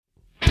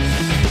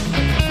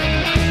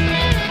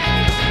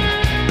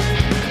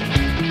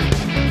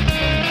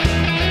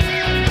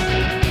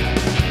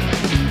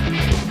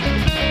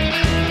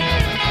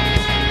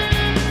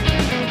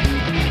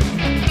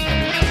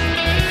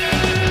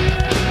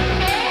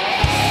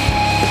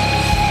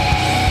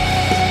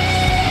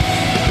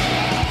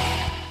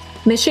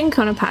Mission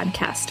Kona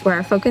podcast, where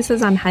our focus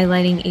is on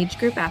highlighting age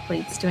group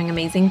athletes doing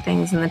amazing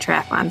things in the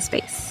triathlon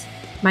space.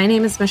 My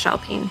name is Michelle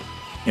Payne.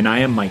 And I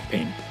am Mike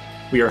Payne.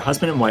 We are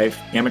husband and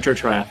wife, amateur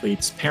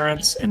triathletes,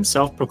 parents, and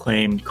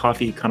self-proclaimed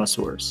coffee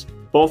connoisseurs,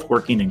 both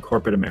working in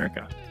corporate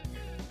America.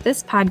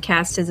 This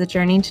podcast is a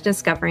journey to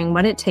discovering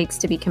what it takes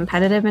to be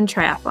competitive in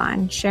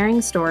triathlon,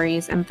 sharing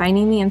stories, and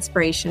finding the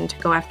inspiration to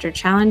go after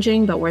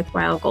challenging but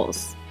worthwhile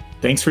goals.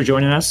 Thanks for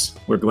joining us.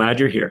 We're glad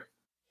you're here.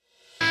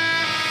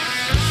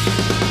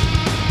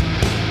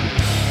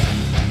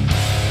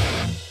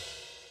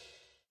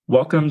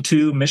 Welcome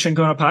to Mission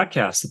Kona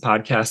Podcast, the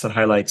podcast that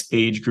highlights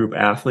age group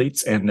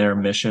athletes and their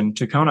mission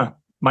to Kona.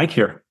 Mike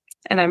here.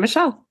 And I'm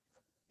Michelle.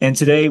 And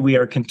today we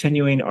are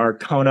continuing our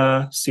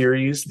Kona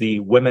series,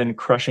 the Women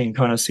Crushing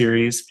Kona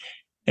series,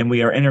 and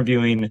we are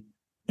interviewing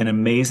an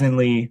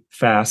amazingly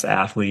fast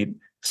athlete.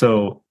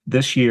 So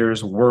this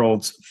year's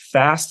world's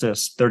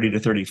fastest 30 to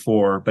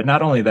 34, but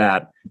not only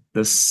that,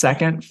 the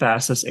second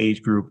fastest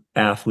age group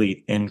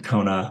athlete in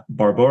Kona,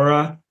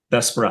 Barbora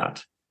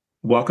Besperat.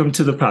 Welcome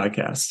to the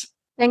podcast.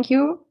 Thank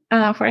you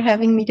for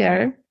having me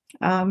there.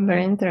 I'm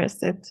very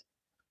interested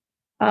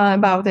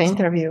about the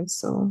interview.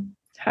 So,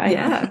 hi.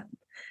 Yeah.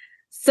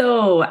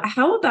 So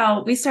how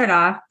about we start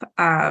off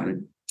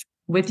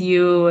with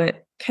you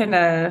kind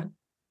of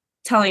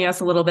telling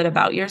us a little bit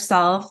about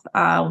yourself,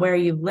 where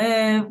you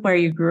live, where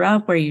you grew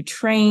up, where you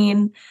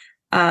train,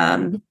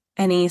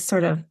 any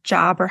sort of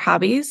job or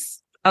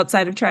hobbies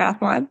outside of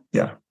triathlon?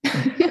 Yeah.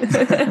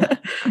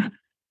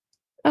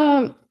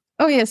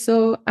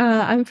 So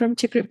I'm from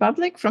Czech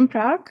Republic, from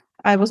Prague.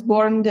 I was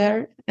born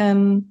there,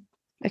 and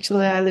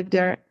actually I lived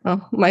there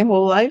my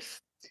whole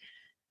life.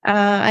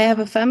 I have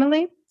a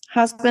family,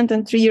 husband,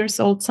 and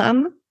 3-year-old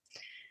son.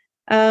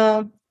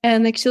 And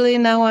actually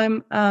now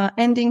I'm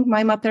ending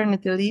my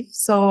maternity leave,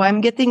 so I'm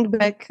getting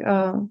back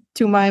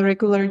to my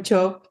regular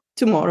job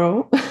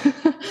tomorrow.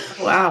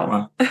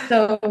 Wow.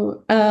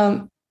 So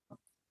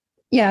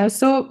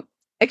so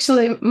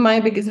actually my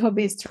biggest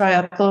hobby is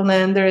triathlon,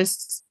 and there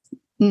is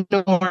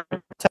no more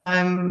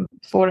time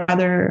for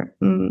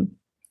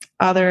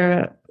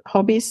other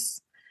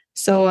hobbies.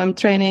 So I'm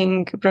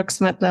training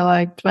approximately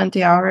like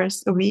 20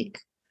 hours a week.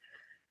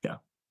 Yeah.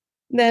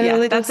 Then a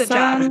little that's a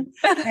job.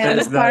 And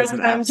a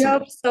part-time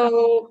job.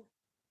 So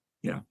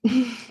yeah,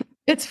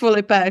 it's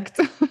fully packed.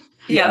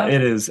 Yeah,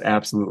 it is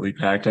absolutely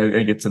packed. I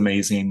think it's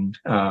amazing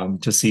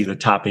to see the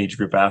top age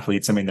group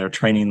athletes. I mean, they're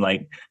training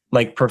like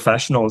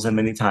professionals, and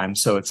many times,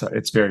 so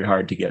it's very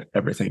hard to get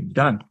everything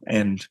done.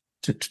 And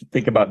to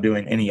think about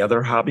doing any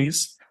other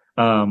hobbies.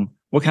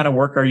 What kind of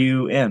work are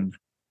you in?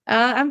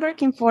 I'm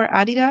working for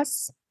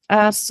Adidas,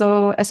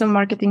 so as a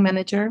marketing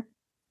manager.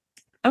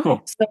 Oh,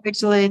 cool. So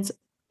actually,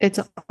 it's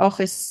an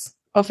office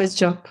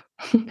job.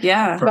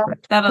 Yeah,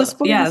 the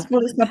sport is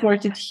fully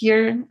supported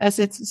here as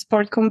it's a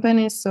sport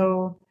company,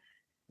 so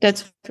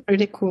that's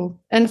pretty cool.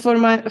 And for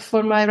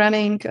my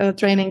running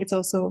training, it's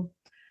also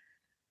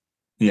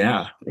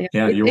you're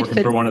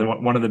working for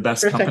one of the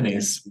best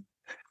companies.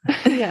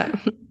 Yeah.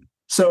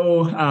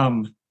 So,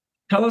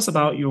 tell us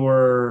about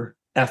your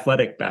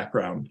athletic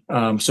background.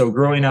 So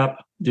growing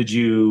up, did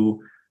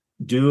you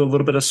do a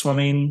little bit of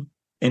swimming,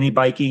 any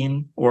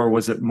biking, or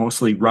was it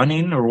mostly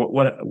running, or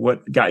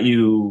what got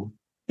you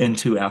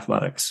into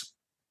athletics?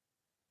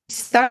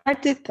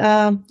 Started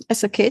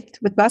as a kid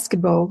with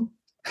basketball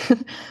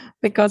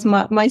because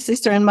my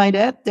sister and my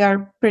dad, they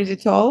are pretty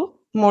tall,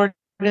 more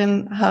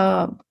than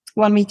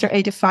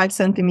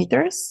 1.85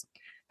 meters.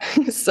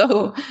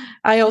 So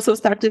I also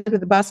started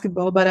with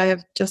basketball, but I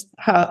have just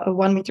a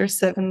 1.70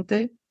 meters.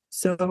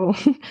 So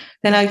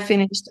then I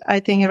finished, I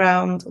think,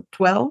 around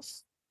 12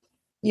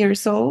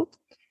 years old.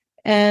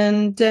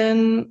 And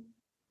then,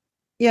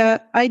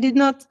 I did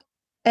not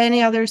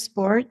any other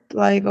sport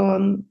like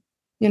on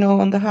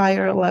the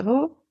higher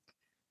level.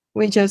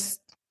 We just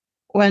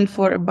went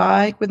for a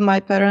bike with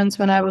my parents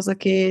when I was a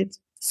kid,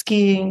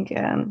 skiing,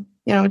 and,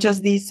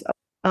 just these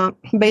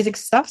basic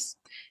stuffs.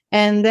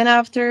 And then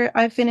after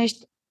I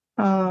finished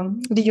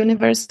the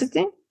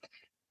university,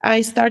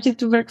 I started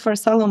to work for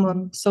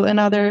Salomon, so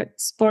another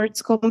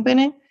sports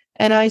company,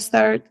 and I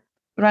started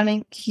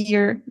running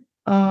here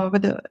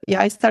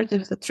I started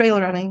with the trail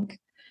running,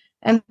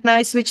 and then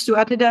I switched to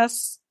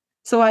Adidas,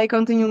 so I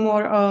continue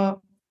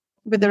more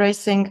with the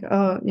racing,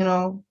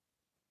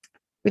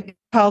 with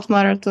half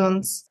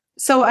marathons.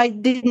 So I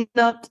did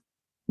not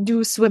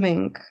do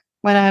swimming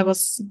when I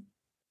was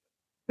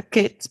a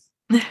kid.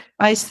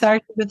 I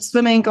started with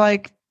swimming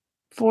like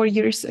 4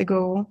 years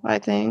ago, I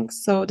think.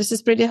 So this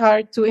is pretty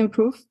hard to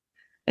improve,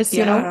 as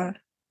you know.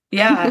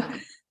 Yeah.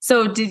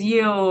 So did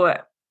you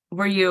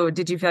feel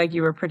like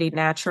you were pretty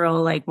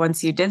natural? Like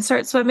once you did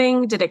start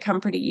swimming, did it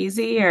come pretty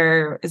easy,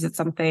 or is it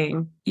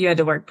something you had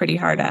to work pretty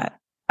hard at?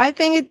 I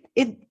think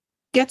it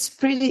gets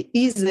pretty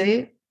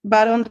easy,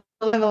 but on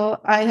the level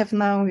I have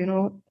now,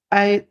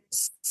 I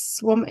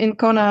swam in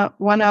Kona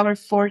 1 hour,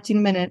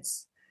 14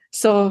 minutes.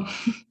 So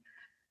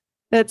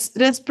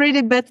that's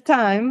pretty bad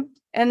time.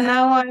 And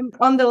now I'm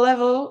on the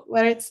level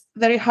where it's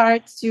very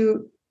hard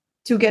to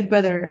get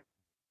better.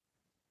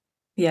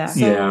 Yeah.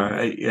 So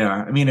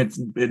yeah. I mean, it's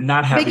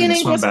not having a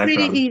beginning swim was pretty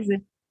background. easy.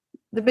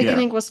 The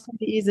beginning was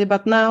pretty easy,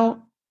 but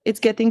now it's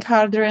getting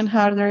harder and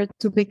harder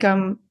to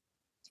become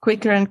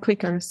quicker and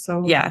quicker.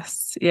 So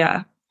yes,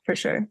 yeah, for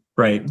sure.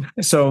 Right.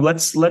 So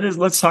let's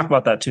talk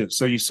about that too.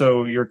 So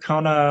your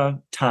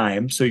Kona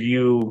time. So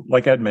you,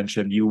 like I'd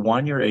mentioned, you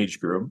won your age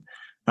group,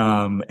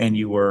 and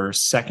you were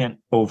second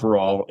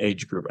overall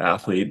age group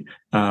athlete.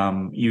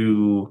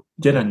 You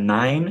did a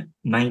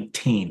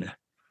 9:19,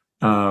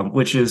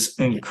 which is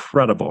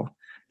incredible.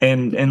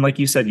 And like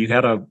you said, you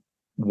had a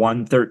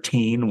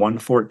 1:13,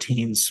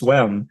 1:14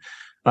 swim.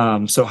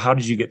 So how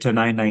did you get to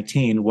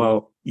 9:19?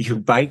 Well, you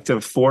biked a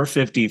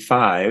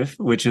 4:55,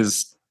 which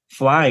is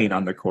flying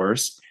on the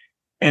course.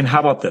 And how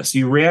about this?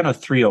 You ran a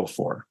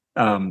 3:04,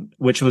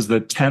 which was the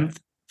 10th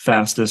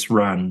fastest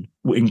run,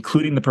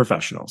 including the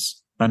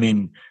professionals. I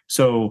mean,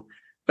 so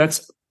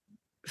that's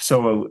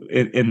so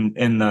in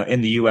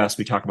the US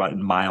we talk about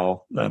in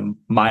mile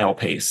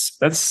pace.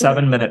 That's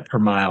 7 minute per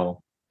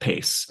mile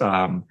pace.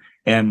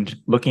 And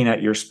looking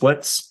at your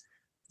splits,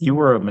 you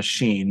were a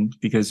machine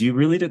because you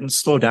really didn't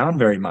slow down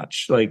very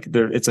much. Like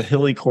it's a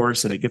hilly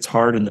course and it gets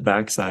hard in the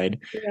backside.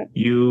 Yeah.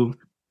 You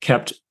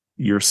kept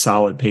your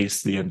solid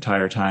pace the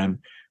entire time,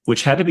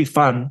 which had to be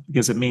fun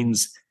because it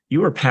means you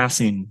were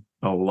passing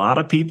a lot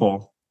of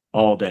people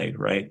all day,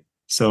 right?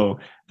 So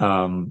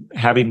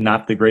having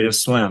not the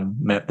greatest swim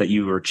meant that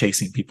you were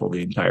chasing people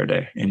the entire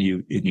day, and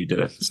you did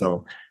it.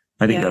 So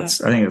I think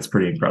that's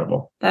pretty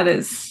incredible. That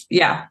is,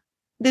 yeah.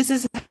 This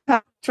is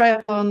how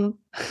triathlon,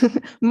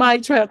 my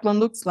triathlon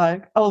looks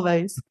like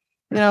always.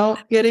 You know,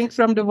 getting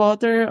from the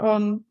water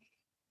on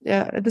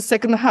the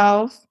second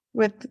half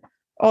with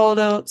all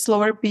the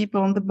slower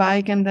people on the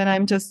bike, and then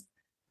I'm just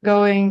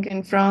going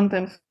in front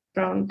and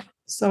front.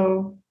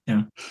 So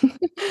yeah,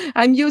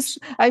 I'm used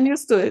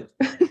to it.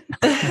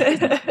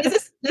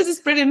 This is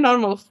pretty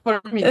normal for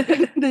me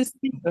this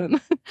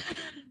season.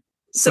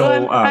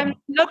 So I'm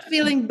not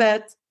feeling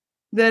bad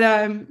that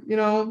I'm, you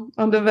know,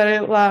 on the very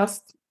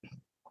last,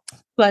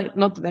 like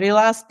not very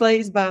last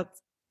place, but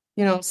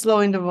you know, slow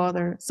in the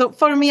water. So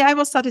for me, I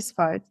was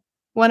satisfied.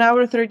 1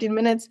 hour, 13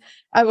 minutes.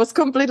 I was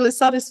completely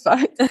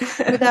satisfied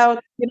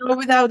without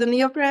the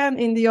neoprene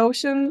in the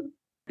ocean.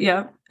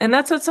 Yeah. And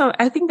I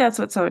think that's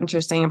what's so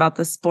interesting about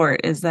the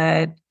sport is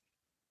that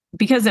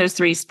because there's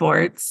 3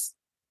 sports,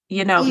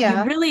 you know, you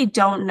really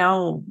don't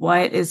know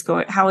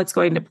how it's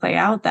going to play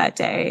out that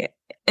day.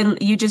 And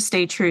you just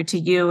stay true to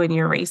you and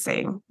your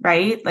racing,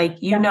 right?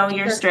 Like, you know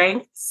your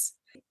strengths.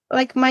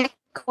 Like my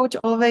coach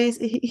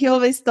he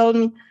always told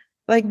me,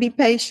 like, be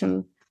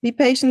patient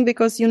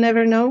because you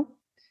never know.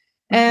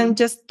 And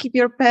just keep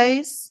your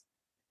pace.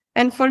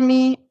 And for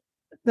me,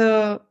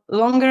 the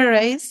longer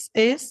race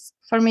is,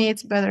 for me,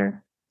 it's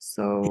better.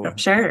 So yeah.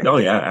 Sure. Oh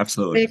yeah,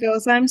 absolutely.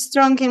 Because I'm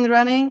strong in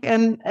running,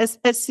 and as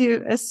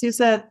you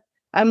said,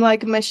 I'm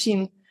like a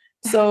machine.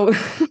 So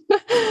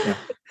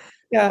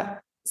yeah.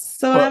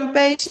 So I'm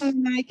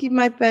patient. I keep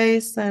my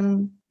pace,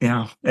 and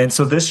And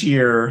so this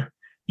year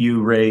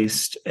you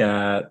raced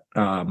at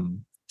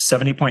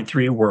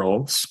 70.3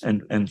 Worlds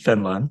in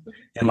Finland,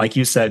 and like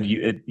you said,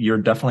 you're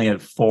definitely a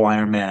full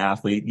Ironman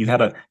athlete. You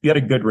had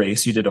a good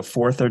race. You did a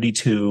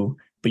 4:32,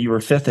 but you were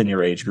 5th in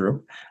your age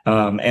group.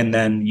 And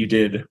then you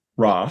did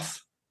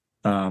Roth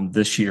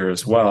this year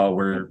as well,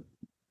 where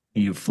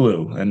you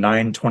flew a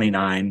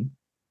 9:29,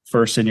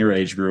 first in your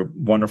age group.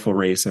 Wonderful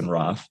race in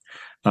Roth.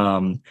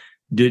 When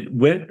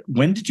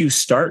did you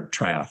start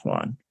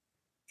triathlon?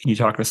 Can you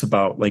talk to us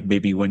about like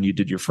maybe when you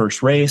did your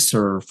first race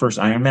or first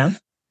Ironman?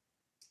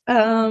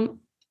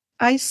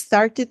 I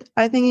started,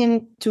 I think,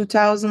 in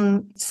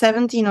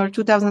 2017 or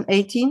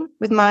 2018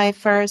 with my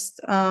first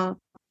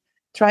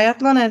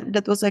triathlon, and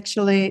that was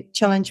actually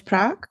Challenge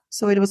Prague.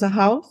 So it was a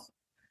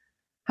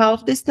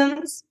half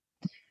distance.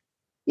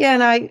 Yeah,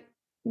 and I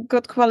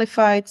got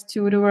qualified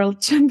to the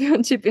World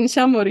Championship in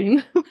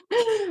Chamorin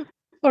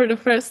for the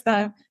first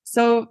time.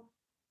 So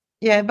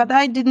yeah, but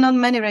I did not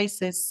many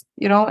races,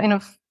 you know, in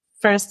the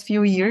first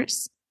few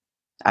years.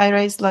 I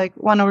raced like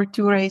 1 or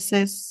 2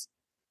 races.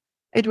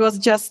 It was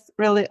just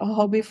really a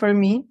hobby for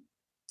me.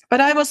 But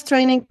I was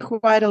training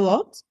quite a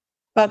lot,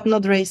 but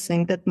not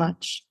racing that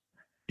much.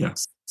 Yeah.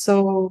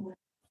 So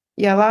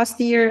yeah, last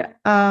year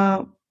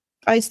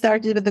I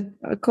started with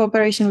a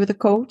cooperation with a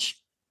coach.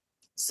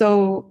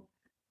 So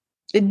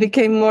it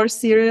became more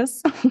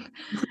serious.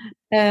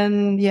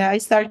 And yeah, I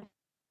started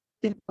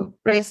to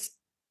race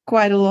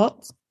quite a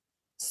lot.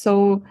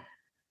 So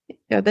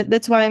yeah,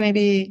 that's why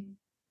maybe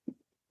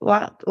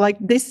like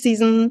this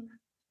season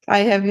I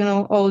have, you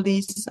know, all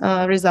these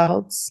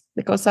results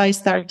because I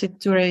started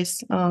to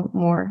race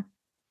more.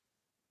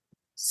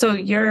 So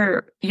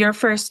your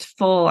first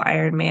full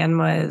Ironman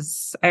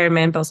was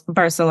Ironman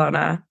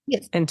Barcelona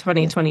in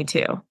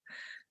 2022.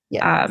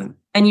 Yeah.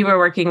 And you were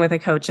working with a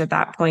coach at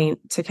that point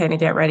to kind of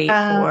get ready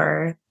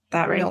for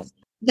that race? No,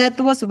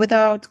 that was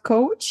without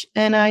coach.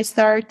 And I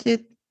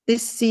started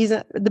this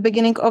season, the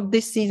beginning of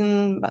this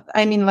season,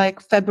 I mean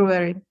like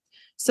February.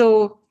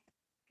 So,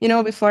 you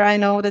know, before I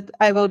know that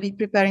I will be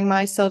preparing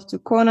myself to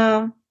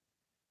Kona,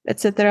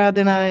 etc.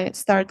 Then I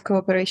start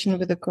cooperation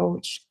with the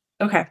coach.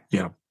 Okay.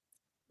 Yeah.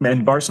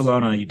 In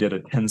Barcelona, you did a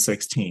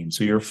 10:16.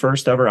 So your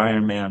first ever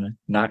Ironman,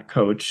 not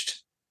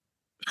coached,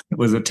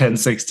 was a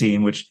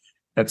 10:16, which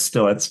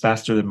that's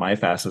faster than my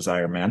fastest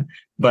Ironman.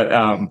 But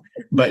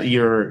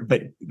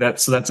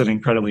that's an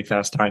incredibly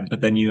fast time.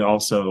 But then you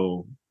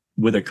also,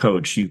 with a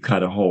coach, you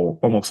cut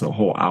almost a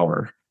whole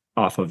hour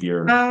off of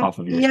your Yeah,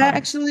 time.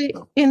 actually,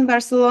 in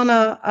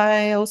Barcelona,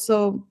 I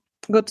also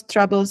got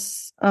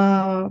troubles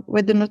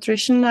with the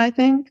nutrition. I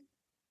think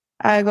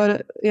I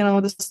got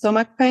the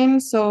stomach pain,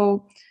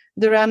 so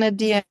the run at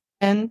the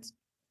end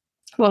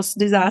was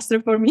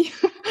disaster for me.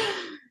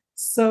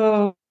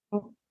 So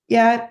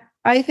yeah,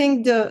 I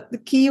think the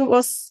key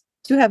was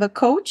to have a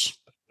coach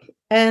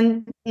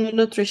and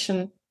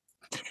nutrition.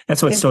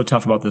 That's what's so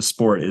tough about this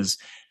sport is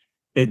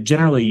it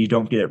generally you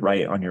don't get it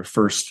right on your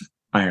first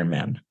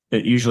Ironman.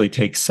 It usually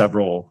takes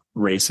several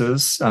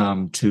races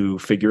to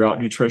figure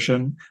out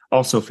nutrition,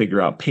 also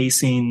figure out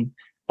pacing,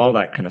 all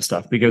that kind of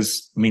stuff.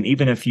 Because I mean,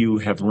 even if you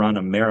have run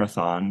a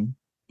marathon,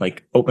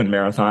 like open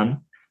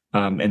marathon,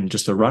 and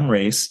just a run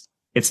race,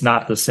 it's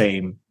not the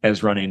same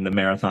as running the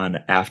marathon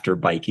after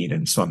biking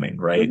and swimming,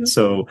 right? Mm-hmm.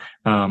 So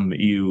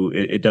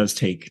it does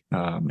take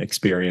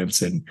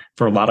experience, and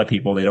for a lot of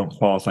people, they don't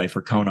qualify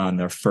for Kona on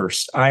their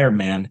first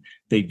Ironman.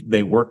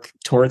 They work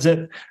towards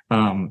it,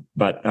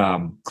 but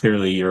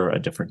clearly you're a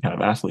different kind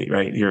of athlete,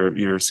 right?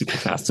 You're super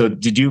fast. So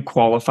did you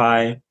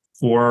qualify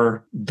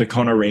for the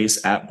Kona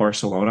race at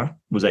Barcelona?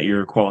 Was that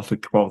your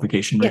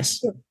qualification race?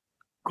 Yes.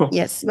 Cool.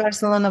 Yes,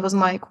 Barcelona was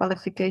my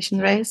qualification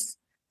race.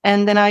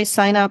 And then I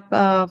sign up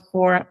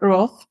for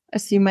Roth,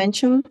 as you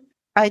mentioned.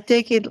 I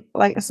take it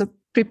like as a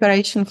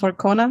preparation for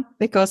Kona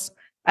because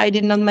I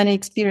did not many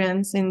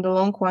experience in the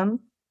long one.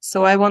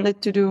 So I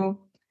wanted to do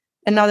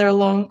another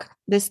long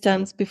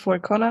distance before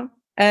Kona.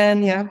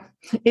 And yeah,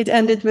 it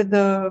ended with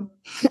the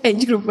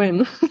age group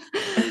win.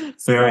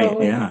 Very,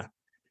 yeah.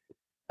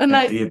 A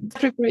nice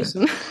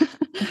preparation.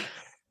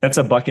 That's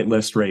a bucket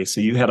list race. So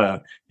you had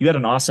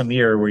an awesome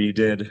year where you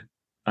did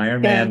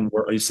Ironman,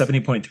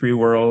 70.3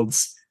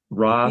 Worlds,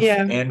 Roth,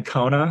 and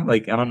Kona.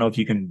 Like, I don't know if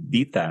you can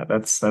beat that.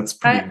 That's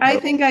pretty I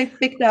think I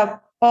picked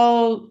up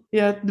all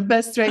the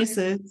best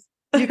races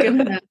you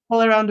can have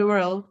all around the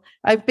world.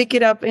 I pick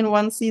it up in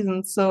one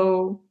season.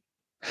 So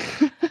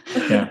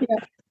yeah.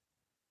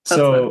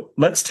 So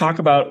let's talk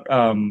about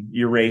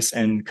your race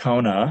in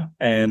Kona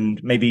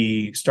and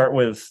maybe start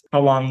with how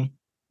long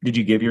did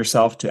you give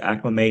yourself to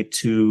acclimate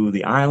to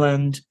the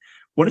island?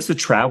 What is the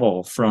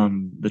travel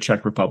from the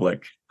Czech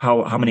Republic?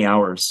 How many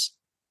hours?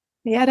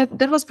 Yeah,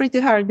 that was pretty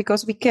hard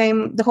because we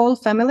came the whole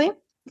family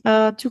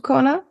to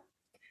Kona.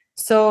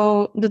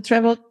 So the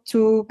travel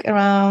took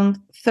around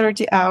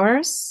 30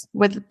 hours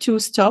with 2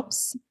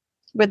 stops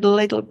with a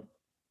little,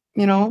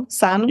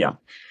 sun. Yeah.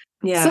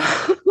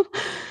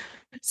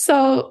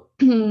 So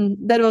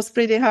that was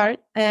pretty hard.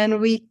 And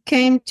we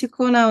came to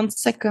Kona on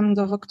 2nd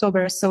of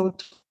October, so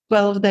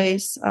 12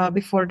 days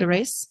before the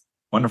race.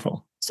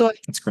 Wonderful. So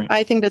that's great.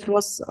 I think that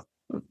was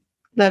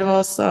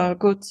a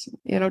good,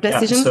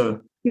 decision. Yeah,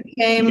 so you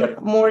came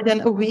more than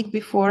a week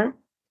before.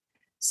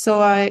 So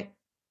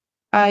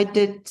I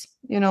did,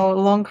 a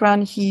long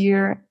run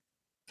here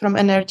from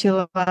Energy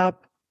Lab.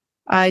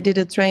 I did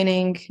a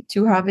training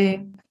too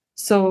heavy.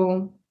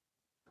 So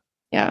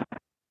yeah,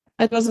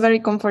 it was very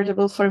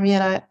comfortable for me,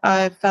 and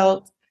I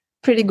felt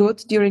pretty good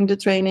during the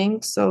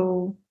training.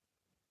 So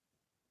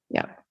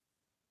yeah.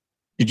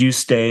 Did you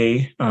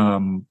stay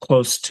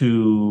close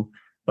to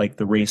like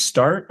the race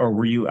start, or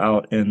were you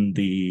out in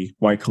the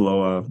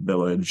Waikoloa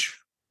village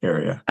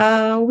area?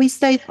 We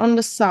stayed on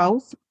the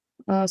south,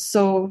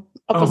 so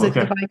opposite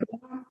the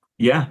Waikoloa.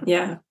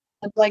 Yeah.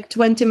 Like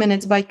 20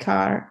 minutes by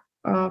car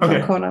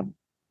from Kona.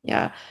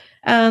 Yeah.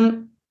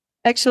 And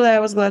actually, I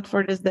was glad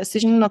for this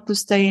decision not to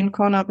stay in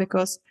Kona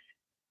because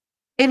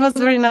it was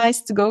very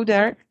nice to go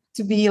there,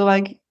 to be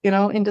like,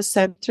 in the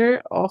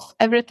center of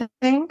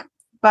everything.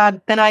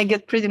 But then I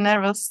get pretty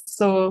nervous.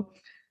 So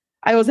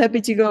I was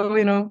happy to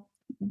go,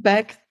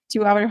 back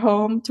to our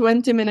home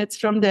 20 minutes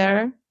from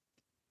there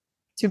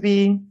to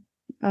be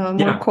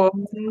more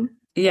calm.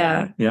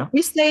 Yeah.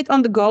 We stayed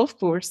on the golf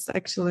course,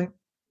 actually.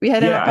 We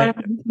had an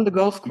apartment on the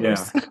golf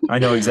course. Yeah, I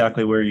know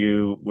exactly where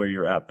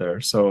you're at there.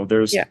 So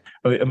there's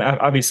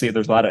obviously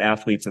there's a lot of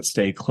athletes that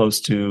stay close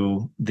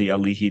to the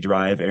Alihi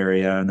Drive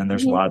area, and then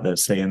there's a lot that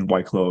stay in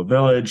Waikoloa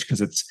Village because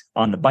it's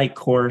on the bike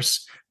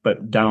course,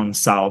 but down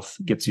south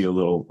gets you a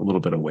little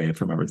bit away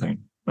from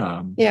everything.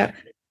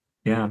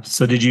 Yeah.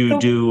 So did you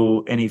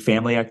do any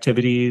family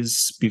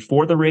activities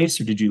before the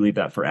race, or did you leave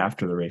that for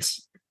after the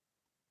race?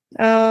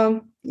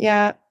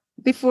 Yeah,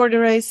 before the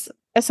race.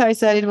 As I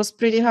said, it was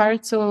pretty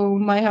hard. So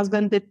my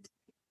husband did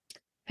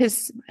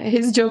his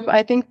job,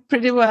 I think,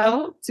 pretty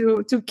well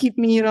to keep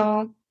me,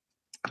 a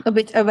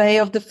bit away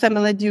of the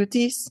family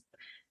duties.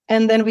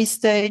 And then we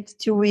stayed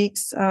 2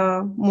 weeks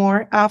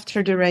more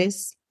after the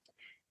race.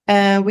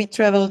 And we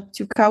traveled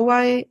to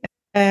Kauai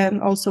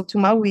and also to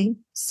Maui.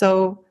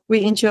 So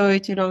we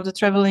enjoyed, the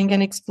traveling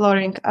and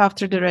exploring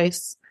after the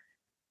race.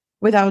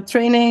 Without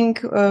training,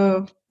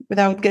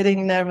 without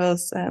getting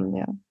nervous. And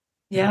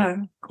Yeah.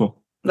 Cool.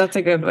 That's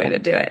a good way to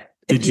do it.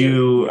 Did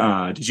you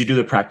do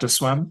the practice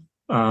swim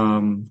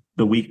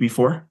the week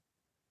before?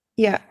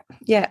 Yeah,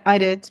 I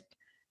did.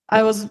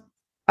 I was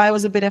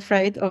a bit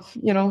afraid of,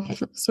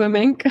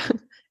 swimming.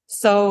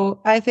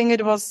 So I think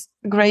it was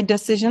a great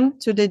decision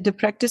to do the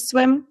practice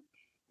swim.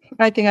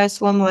 I think I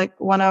swam like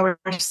 1 hour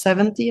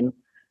 17,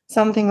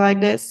 something like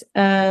this.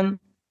 And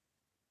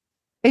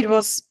it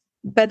was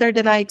better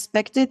than I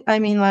expected. I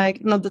mean,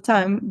 like, not the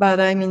time, but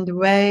I mean the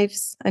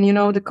waves and,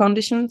 the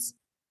conditions.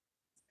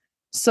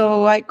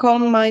 So I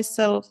calmed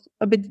myself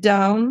a bit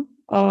down,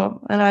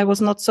 and I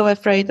was not so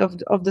afraid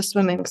of the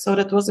swimming. So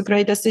that was a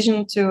great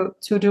decision to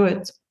do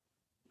it.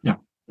 Yeah,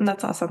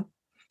 that's awesome.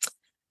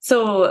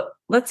 So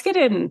let's get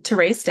into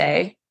race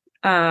day.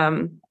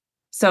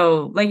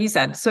 So like you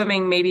said,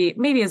 swimming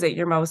maybe isn't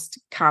your most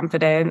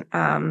confident,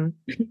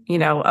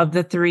 of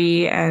the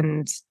three,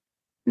 and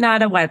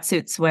not a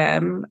wetsuit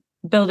swim,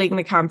 building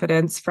the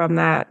confidence from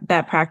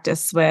that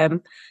practice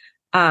swim.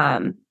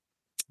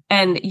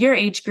 And your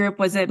age group,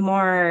 was it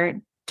more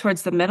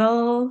towards the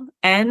middle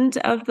end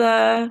of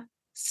the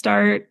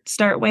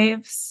start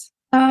waves?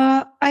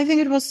 I think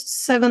it was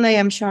 7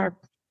 a.m.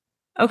 sharp.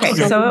 Okay,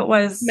 so it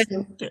was,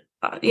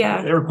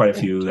 yeah. There were quite a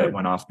few that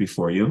went off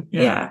before you.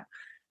 Yeah.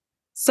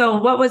 So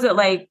what was it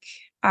like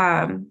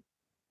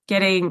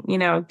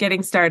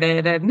getting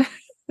started and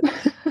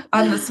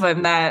on the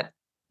swim that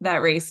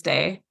race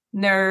day?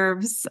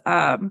 Nerves?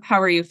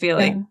 How are you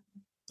feeling?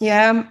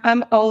 Yeah,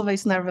 I'm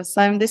always nervous.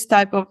 I'm this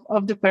type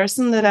of the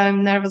person that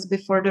I'm nervous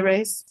before the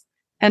race.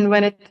 And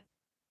when it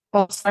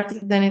all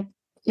started, then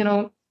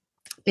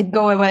it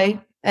go away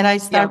and I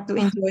start to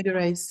enjoy the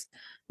race.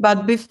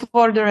 But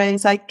before the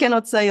race, I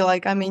cannot say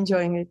like I'm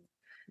enjoying it.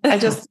 I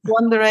just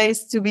want the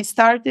race to be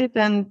started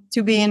and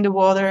to be in the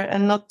water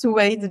and not to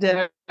wait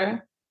there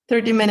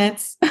 30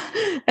 minutes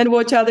and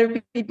watch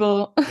other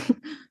people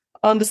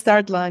on the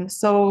start line.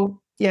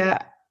 So yeah,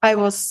 I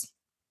was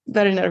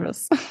very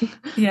nervous.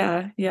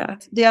 Yeah.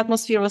 The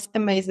atmosphere was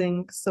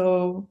amazing.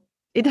 So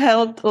it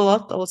helped a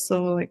lot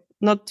also, like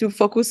not to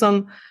focus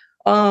on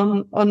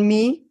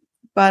me,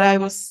 but I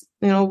was,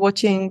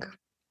 watching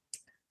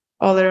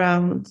all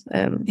around.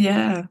 And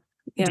yeah.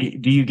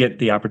 Do you get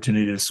the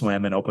opportunity to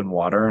swim in open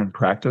water and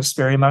practice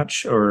very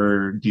much,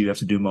 or do you have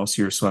to do most of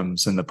your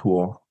swims in the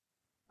pool?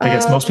 I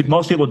guess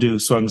most people do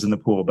swims in the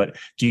pool, but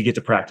do you get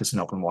to practice in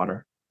open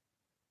water?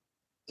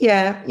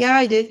 Yeah,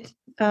 I did.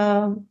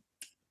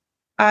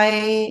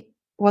 I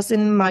was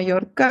in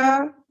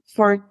Mallorca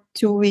for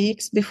 2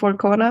 weeks before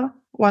Kona.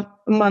 1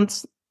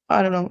 month,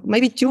 I don't know,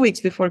 maybe 2 weeks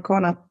before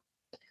Kona.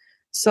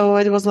 So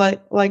it was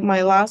like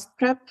my last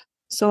prep.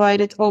 So I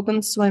did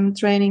open swim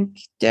training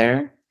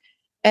there.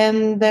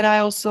 And then I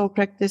also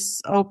practice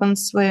open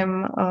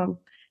swim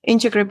in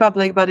Czech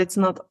Republic, but it's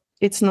not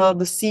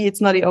the sea,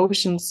 it's not the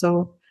ocean.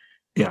 So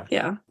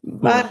yeah.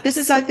 But this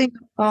is, I think,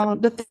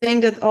 the thing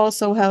that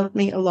also helped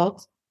me a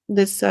lot.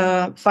 This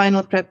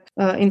final prep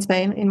in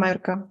Spain, in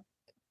Mallorca,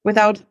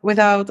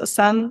 without a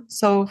sun,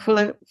 so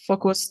fully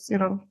focused,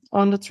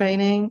 on the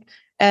training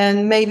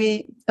and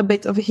maybe a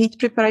bit of heat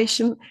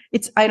preparation.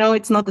 I know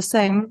it's not the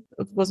same.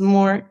 It was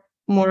more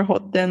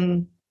hot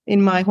than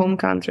in my home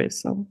country.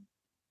 So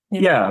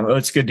yeah, well,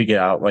 it's good to get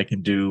out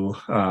and do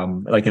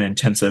like an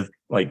intensive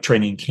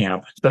training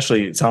camp.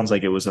 Especially, it sounds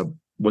like it was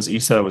you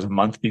said it was a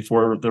month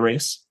before the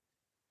race.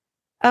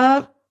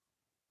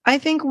 I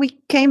think we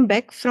came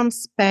back from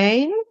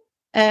Spain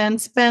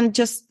and spent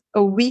just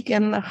a week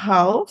and a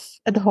half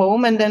at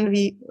home, and then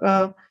we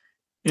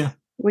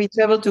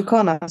traveled to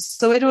Kona.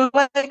 So it was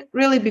like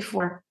really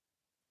before.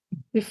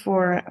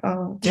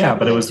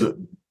 But it was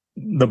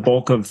the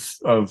bulk of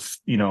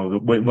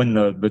when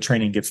the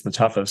training gets the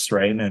toughest,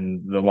 right?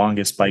 And the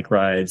longest bike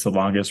rides, the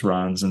longest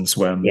runs and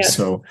swims. Yes.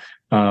 So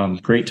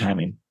great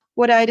timing.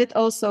 What I did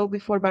also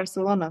before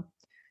Barcelona.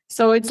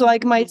 So it's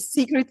like my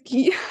secret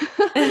key.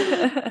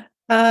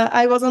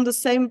 I was on the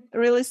same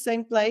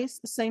place,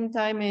 same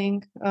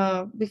timing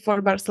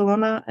before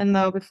Barcelona and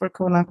now before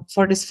Kona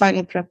for this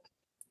final prep.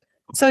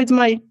 So it's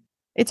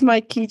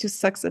my key to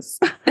success.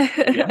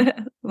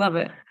 Love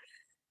it.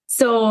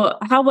 So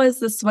how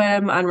was the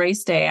swim on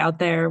race day out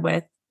there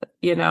with,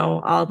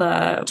 all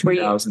the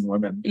 2,000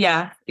 women?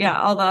 Yeah.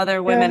 All the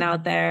other women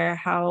out there.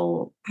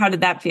 How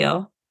did that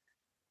feel?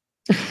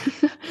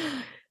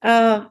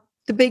 The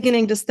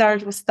beginning, the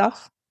start was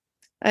tough.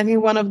 I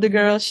mean, one of the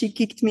girls, she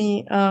kicked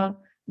me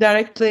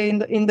directly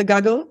in the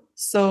goggle.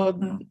 So,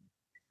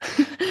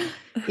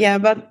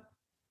 but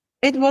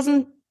it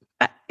wasn't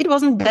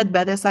that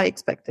bad as I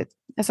expected,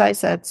 as I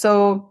said.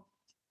 So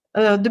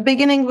the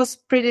beginning was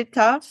pretty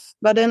tough,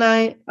 but then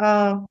I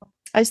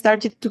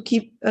started to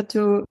keep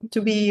to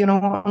be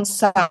on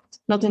side,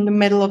 not in the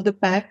middle of the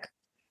pack.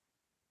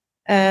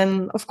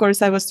 And of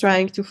course, I was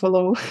trying to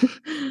follow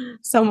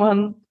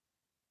someone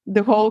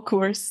the whole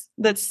course.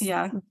 That's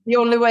the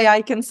only way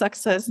I can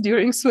success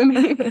during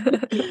swimming.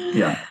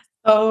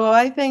 So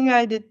I think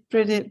I did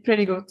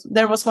pretty good.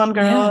 There was one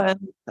girl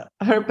and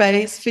her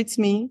pace fits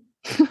me.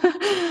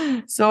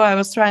 So I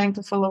was trying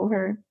to follow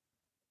her.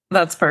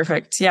 That's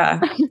perfect.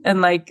 Yeah.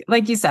 And like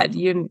you said,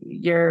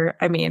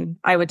 I mean,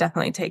 I would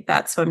definitely take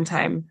that swim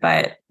time,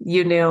 but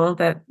you knew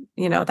that,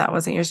 that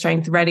wasn't your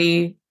strength.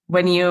 Ready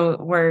when you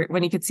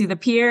could see the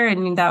pier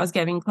and that was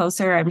getting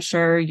closer, I'm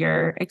sure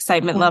your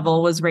excitement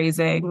level was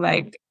raising,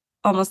 like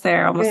almost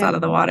there, almost out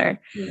of the water.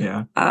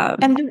 Yeah.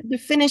 And the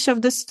finish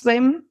of the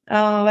swim,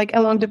 like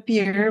along the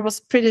pier, was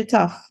pretty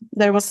tough.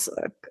 There was,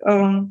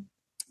 the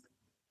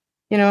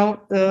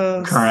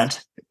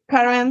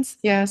currents.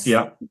 Yes.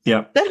 Yeah.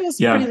 That was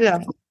pretty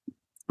tough.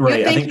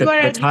 Right. I think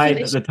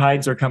the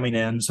tides are coming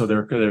in, so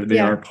they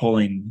are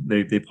pulling.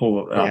 They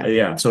pull out.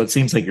 Yeah. So it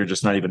seems like you're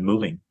just not even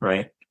moving,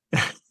 right?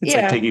 It's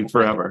like taking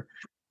forever.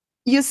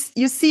 You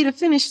see the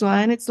finish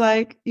line. It's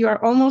like you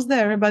are almost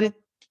there, but it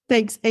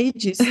takes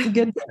ages to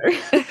get there.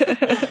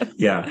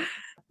 Yeah.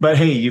 But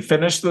hey, you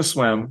finished the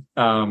swim,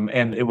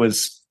 and it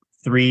was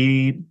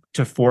 3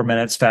 to 4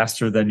 minutes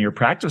faster than your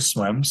practice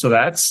swim. So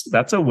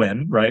that's a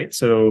win, right?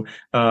 So,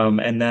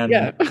 and then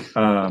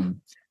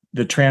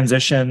the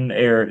transition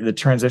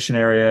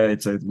area,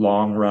 it's a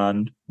long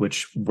run,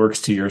 which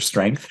works to your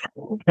strength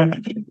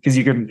because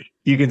you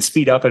can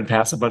speed up and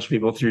pass a bunch of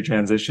people through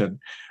transition.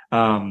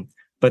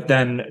 But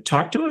then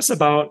talk to us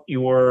about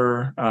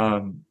your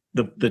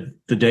the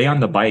day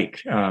on the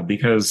bike,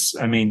 because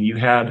I mean you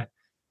had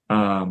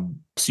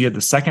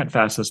the second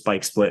fastest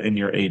bike split in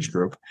your age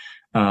group.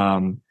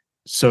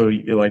 So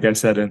like I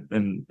said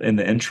in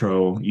the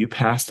intro, you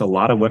passed a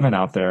lot of women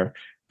out there.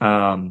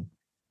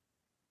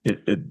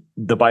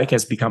 The bike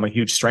has become a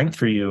huge strength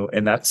for you,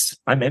 and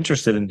I'm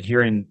interested in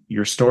hearing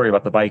your story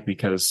about the bike,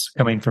 because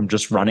coming from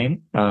just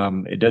running,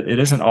 it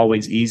isn't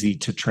always easy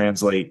to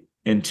translate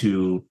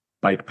into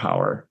bike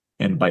power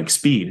and bike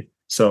speed.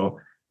 So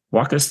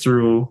walk us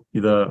through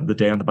the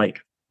day on the bike.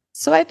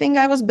 So I think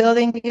I was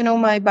building,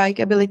 my bike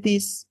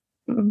abilities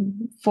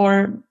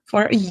for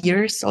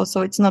years.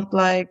 Also, it's not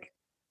like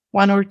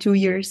 1 or 2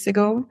 years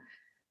ago,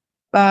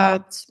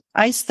 but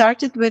I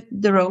started with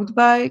the road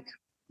bike,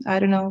 I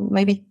don't know,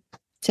 maybe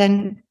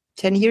 10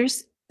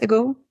 years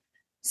ago.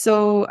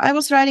 So I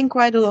was riding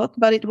quite a lot,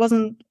 but it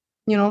wasn't,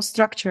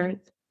 structured.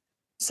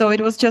 So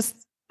it was just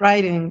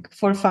riding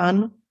for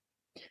fun.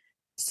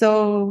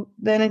 So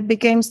then it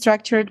became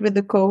structured with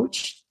the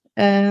coach.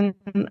 And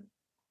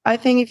I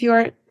think if you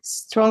are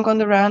strong on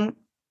the run,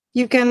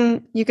 you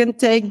can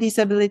take these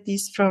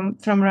abilities from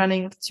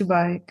running to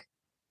bike.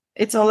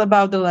 It's all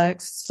about the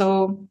legs.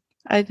 So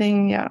I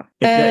think,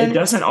 it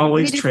doesn't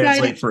always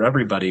translate for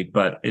everybody,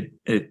 but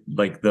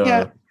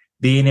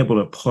being able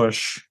to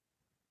push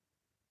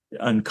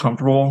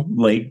uncomfortable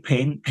leg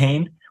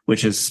pain,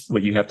 which is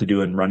what you have to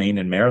do in running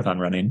and marathon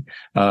running.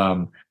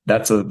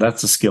 That's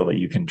a skill that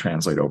you can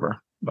translate over.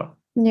 But.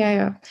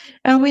 Yeah.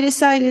 And we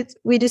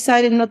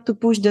decided not to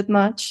push that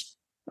much,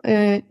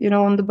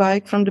 on the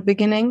bike from the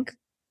beginning,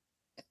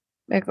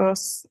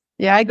 because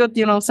I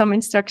got, some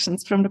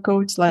instructions from the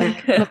coach,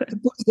 like not to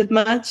push that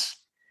much,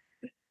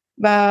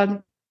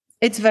 but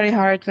it's very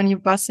hard when you're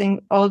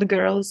passing all the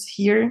girls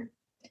here.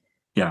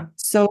 Yeah.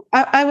 So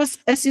I was,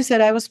 as you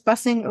said, I was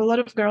passing a lot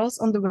of girls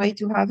on the way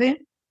to Have,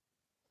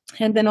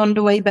 and then on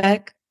the way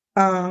back,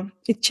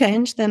 it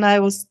changed, and I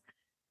was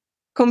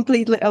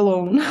completely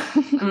alone.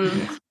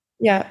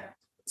 Yeah.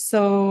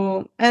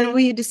 So, and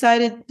we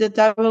decided that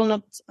I will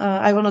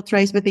not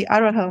race with the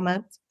Arrow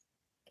helmet,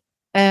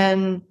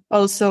 and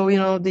also,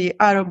 the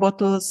Arrow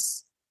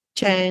bottles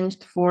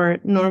changed for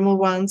normal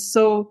ones.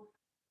 So,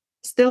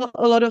 still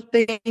a lot of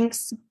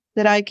things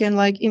that I can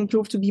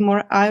improve to be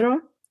more Arrow.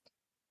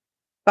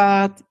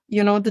 But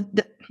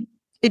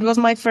it was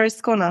my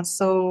first Kona,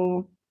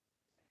 so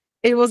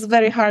it was a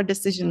very hard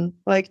decision,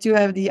 to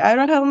have the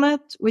Arrow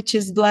helmet, which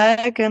is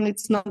black and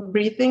it's not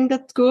breathing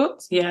that good.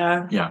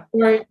 Yeah.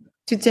 Or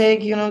to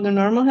take, the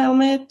normal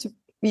helmet,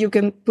 you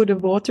can put a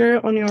water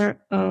on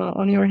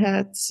your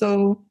head.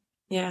 So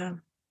yeah,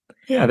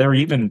 there were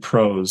even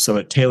pros. So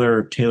at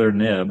Taylor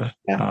Nib,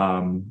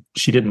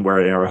 she didn't wear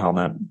an Arrow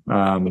helmet.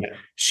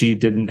 She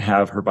didn't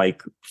have her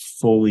bike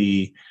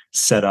fully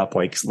set up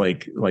like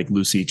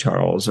Lucy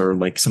Charles or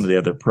like some of the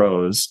other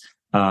pros.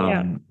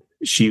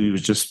 She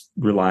was just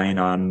relying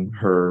on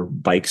her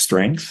bike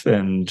strength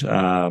and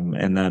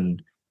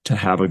then to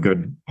have a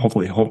good,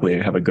 hopefully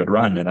have a good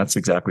run. And that's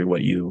exactly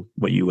what you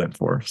went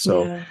for.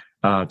 So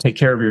take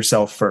care of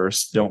yourself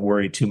first. Don't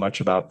worry too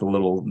much about the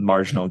little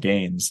marginal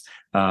gains,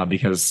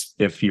 because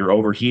if you're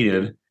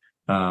overheated,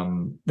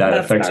 that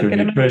affects your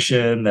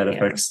nutrition, that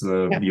affects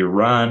your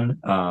run.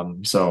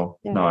 No,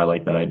 I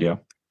like that idea.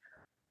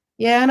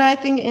 Yeah. And I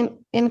think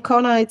in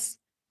Kona,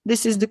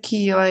 this is the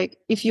key.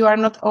 If you are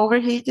not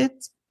overheated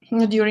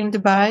during the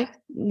bike,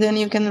 then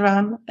you can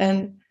run.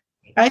 And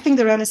I think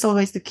the run is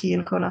always the key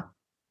in Kona.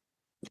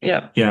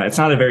 Yeah. It's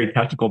not a very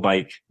technical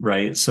bike,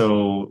 right?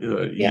 So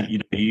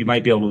you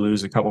might be able to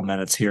lose a couple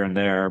minutes here and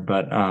there,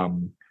 but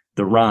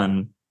the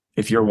run,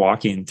 if you're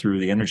walking through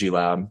the energy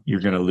lab,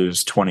 you're going to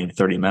lose 20 to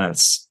 30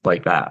 minutes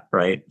like that,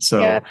 right?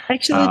 So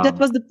actually, that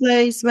was the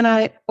place when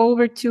I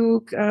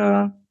overtook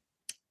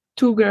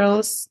 2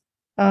 girls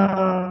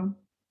that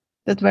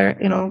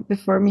were,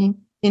 before me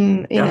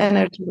in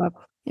energy lab.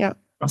 Yeah.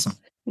 Awesome.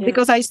 Yeah.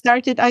 Because I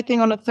started, I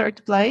think, on a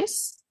third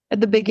place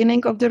at the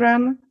beginning of the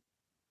run.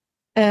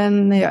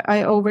 And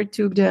I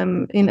overtook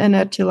them in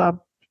energy lab.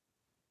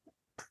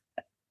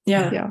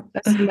 Yeah.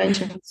 As you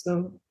mentioned.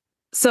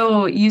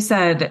 So you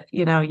said,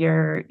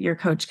 your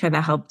coach kind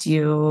of helped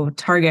you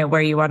target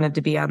where you wanted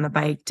to be on the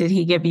bike. Did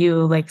he give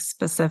you like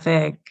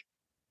specific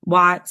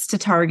watts to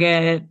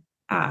target?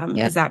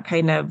 Is that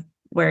kind of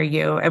were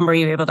you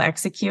able to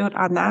execute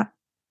on that?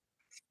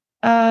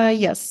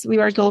 Yes, we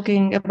were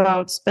talking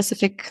about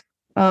specific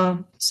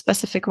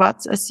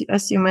watts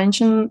as you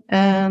mentioned.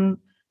 And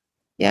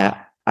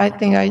I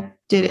think I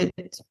did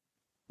it.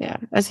 Yeah,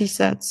 as he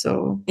said.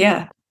 So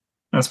yeah.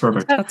 That's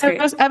perfect. That's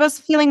great. I was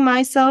feeling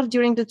myself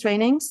during the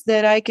trainings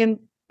that I can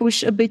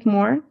push a bit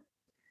more.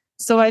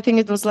 So I think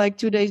it was like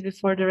 2 days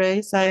before the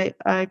race. I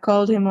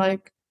called him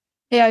like,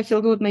 hey, I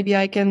feel good. Maybe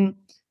I can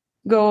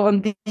go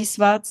on these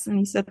watts. And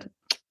he said,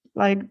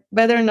 like,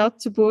 better not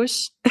to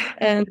push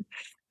and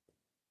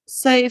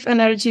save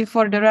energy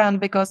for the run,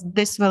 because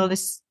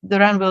the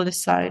run will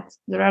decide.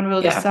 The run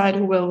will decide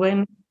who will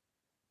win.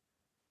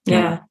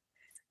 Yeah.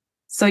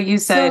 So you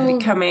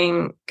said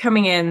coming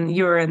in,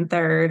 you were in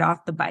third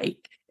off the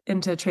bike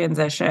into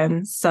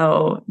transition.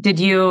 So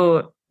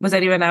was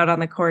anyone out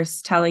on the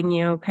course telling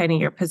you kind of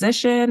your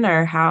position,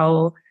 or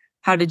how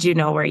did you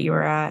know where you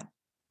were at?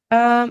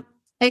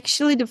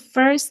 Actually, the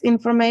first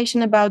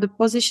information about the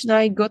position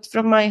I got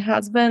from my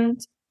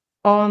husband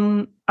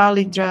on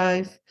Ali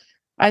Drive.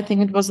 I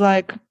think it was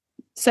like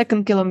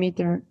 2nd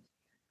kilometer.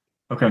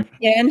 Okay.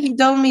 Yeah, and he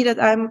told me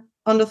that I'm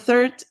on the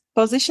 3rd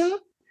position,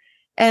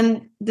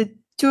 and the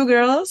 2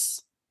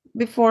 girls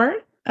before,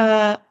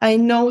 I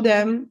know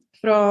them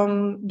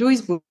from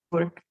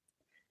Duisburg,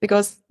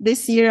 because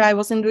this year I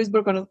was in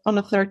Duisburg on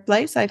a 3rd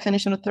place. I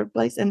finished on a 3rd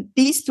place, and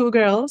these 2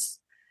 girls,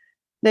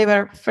 they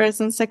were 1st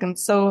and 2nd.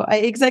 So I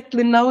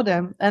exactly know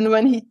them. And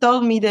when he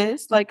told me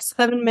this, like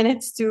 7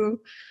 minutes to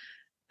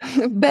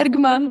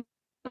Bergman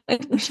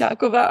and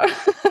Ushakova,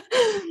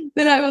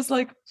 then I was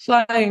like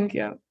flying.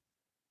 Yeah,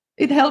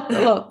 it helped a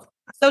lot.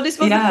 So this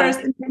was the first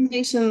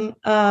information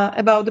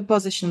about the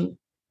position.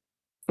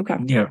 Okay.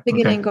 Yeah.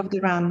 Beginning of the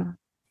run.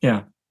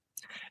 Yeah.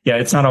 Yeah.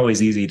 It's not always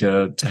easy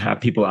to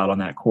have people out on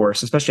that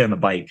course, especially on the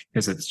bike,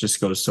 because it just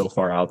goes so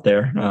far out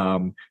there.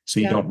 So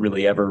you don't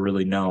really ever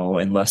really know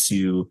unless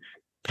you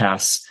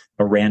pass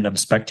a random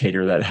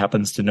spectator that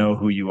happens to know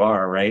who you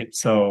are. Right.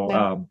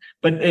 So,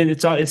 but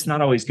it's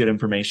not always good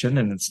information,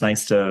 and it's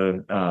nice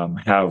to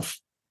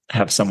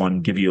have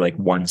someone give you like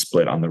one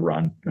split on the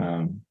run.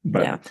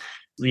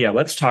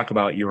 Let's talk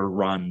about your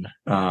run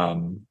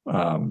on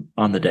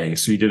the day.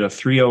 So you did a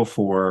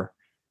 3:04,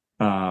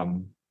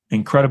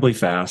 incredibly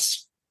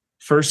fast,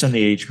 first in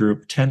the age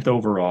group, 10th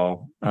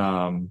overall.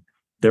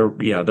 There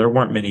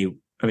weren't many.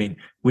 I mean,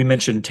 I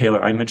mentioned Taylor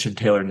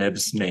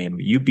Nibb's name.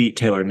 You beat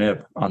Taylor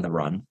Nibb on the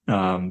run.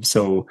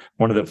 So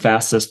one of the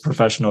fastest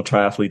professional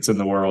triathletes in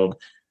the world.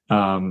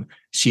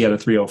 She had a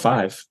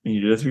 3:05 and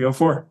you did a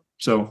 3:04.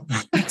 So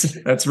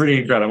that's pretty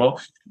incredible.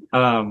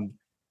 So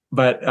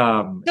we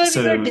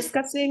were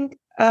discussing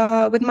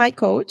with my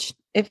coach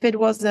if it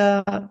was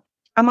a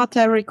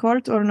amateur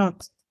record or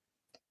not.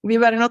 We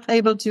were not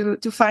able to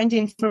find the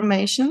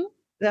information.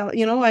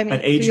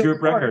 An age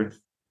group record.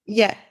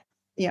 Yeah.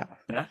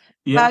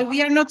 But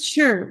we are not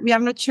sure.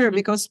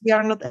 Because we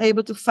are not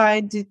able to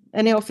find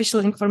any official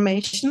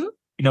information.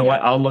 You know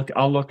what? I'll look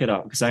it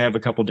up, because I have a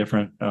couple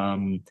different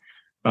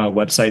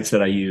websites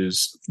that I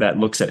use that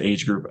looks at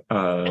age group.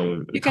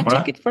 You can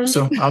check it for me.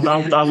 So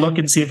I'll look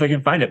and see if I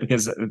can find it,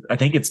 because I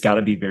think it's got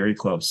to be very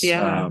close.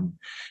 Yeah.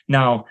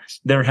 Now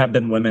there have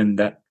been women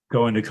that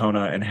go into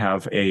Kona and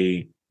have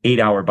a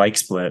 8-hour bike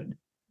split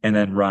and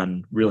then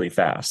run really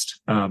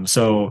fast.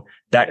 So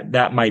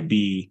that might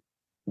be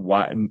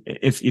why,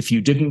 if you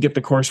didn't get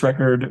the course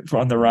record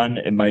on the run,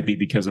 it might be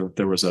because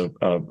there was a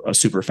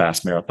super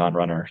fast marathon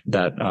runner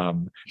that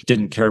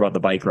didn't care about the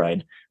bike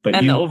ride, but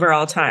the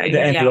overall time,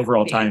 the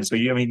overall time. So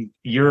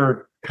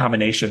your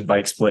combination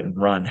bike split and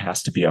run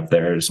has to be up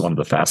there as one of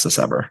the fastest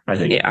ever, I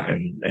think,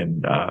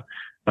 in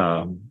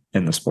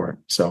the sport.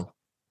 So,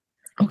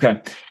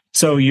 okay.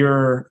 So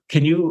your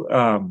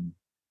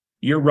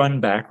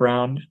run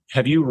background,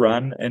 have you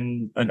run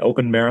in an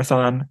open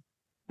marathon?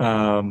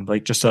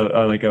 Like just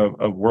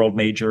a world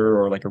major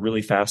or like a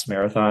really fast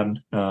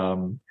marathon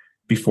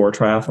before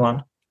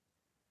triathlon?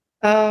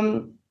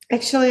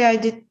 Actually, I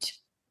did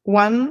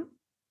one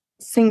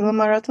single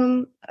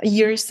marathon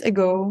years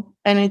ago,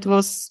 and it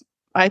was,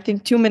 I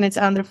think, 2 minutes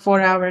under 4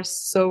 hours.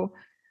 So,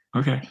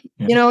 okay,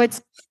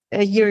 it's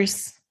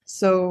years.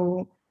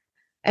 So,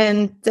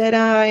 and then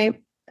I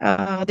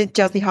did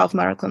just the half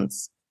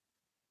marathons.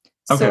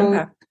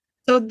 Okay.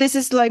 So this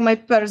is like my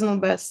personal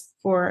best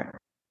for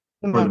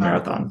the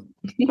marathon.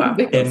 Wow.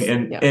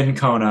 in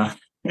Kona.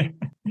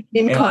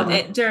 In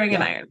Kona. During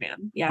an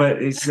Ironman. Yeah. But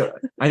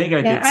I think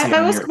I did see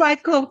I was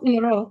quite close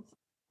in road.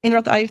 In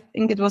road, I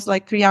think it was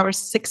like 3 hours,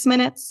 6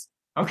 minutes.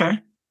 Okay.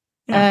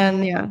 Yeah.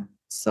 And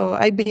So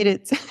I beat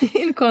it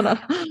in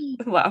Kona.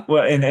 Wow.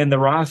 Well, and the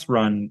Roth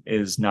run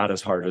is not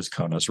as hard as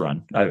Kona's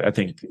run. I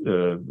think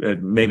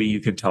maybe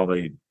you can tell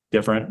the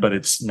different, but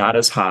it's not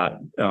as hot,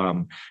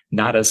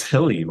 not as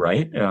hilly,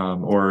 right?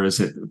 Or is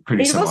it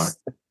pretty similar?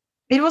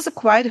 It was a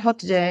quite hot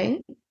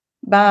day,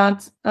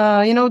 but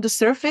the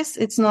surface,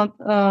 it's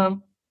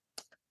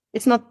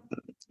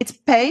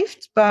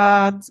paved,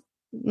 but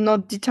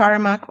not the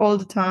tarmac all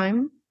the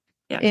time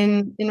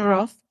in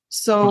Roth.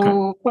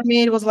 So for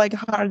me, it was like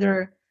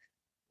harder,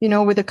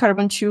 with the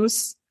carbon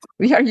shoes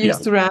we are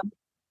used to run.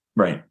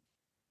 Right.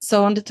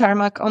 So on the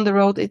tarmac, on the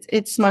road,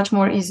 it's much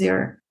more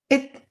easier.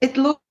 It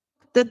looked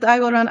that I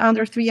will run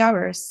under 3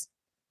 hours,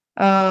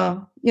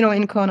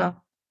 in Kona.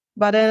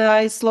 But then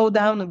I slowed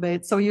down a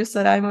bit. So you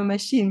said I'm a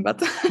machine,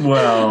 but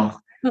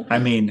well, I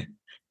mean,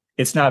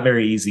 it's not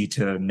very easy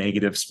to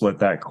negative split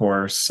that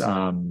course,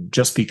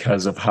 just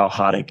because of how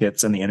hot it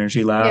gets in the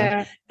energy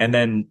lab, and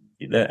then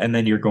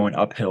you're going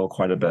uphill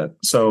quite a bit.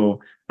 So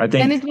I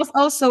think, and it was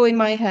also in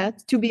my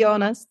head, to be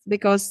honest,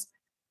 because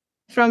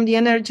from the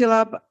energy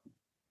lab,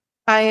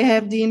 I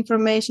have the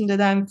information that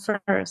I'm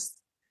first,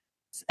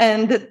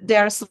 and that they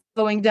are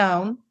slowing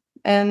down,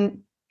 and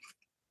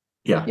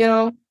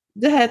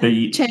the head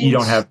changed. You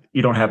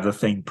don't have the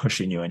thing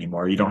pushing you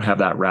anymore. You don't have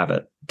that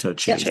rabbit to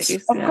chase.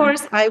 Yes. Of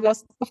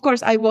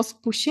course I was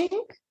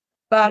pushing,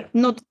 but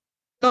not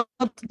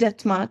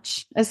that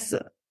much. As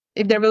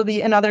if there will be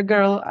another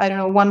girl, I don't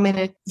know, 1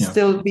 minute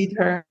still beat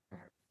her.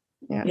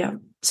 Yeah.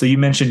 So you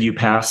mentioned you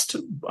passed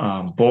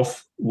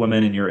both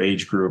women in your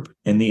age group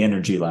in the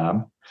energy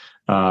lab.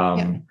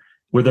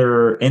 Were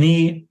there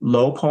any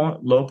low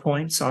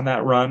points on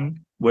that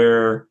run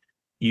where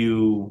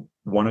you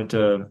wanted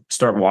to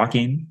start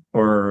walking,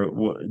 or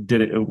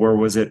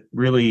was it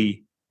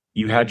really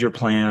you had your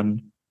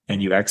plan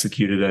and you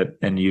executed it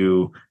and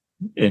you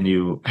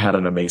had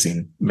an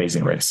amazing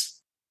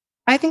race?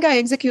 I think I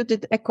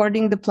executed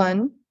according to the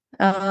plan.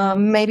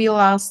 Maybe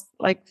last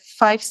like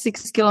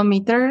 5-6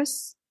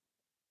 kilometers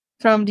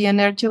from the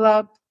energy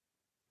lab.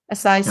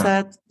 As I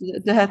said,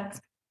 the head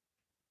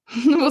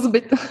was a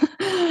bit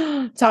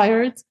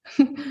tired,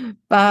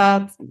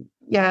 but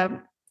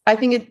I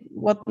think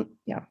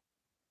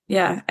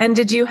Yeah. And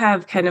did you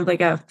have kind of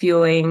like a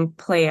fueling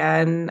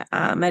plan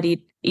at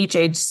each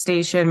aid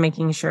station,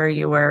 making sure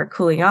you were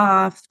cooling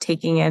off,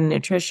 taking in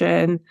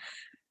nutrition?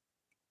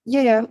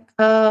 Yeah.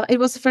 It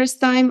was the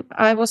first time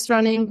I was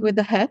running with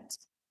the head,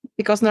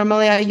 because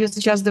normally I use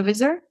just the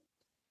visor.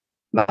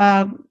 But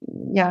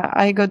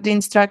I got the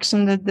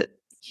instruction that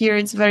here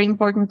it's very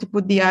important to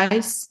put the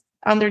ice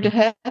under the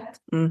head.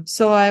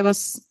 So I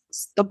was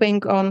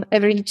stopping on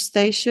each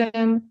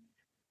station,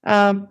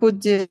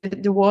 put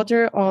the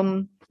water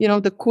on,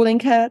 the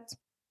cooling head,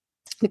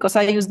 because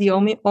I use the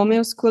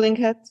Omeos cooling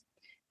head,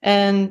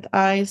 and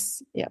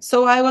ice.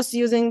 So I was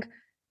using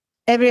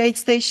every aid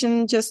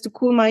station just to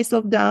cool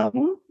myself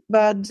down.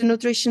 But the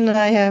nutrition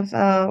I have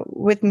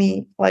with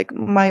me, like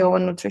my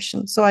own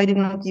nutrition. So I did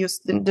not use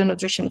the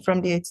nutrition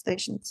from the aid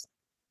stations.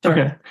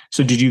 Okay.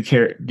 So did you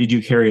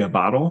carry a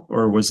bottle,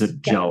 or was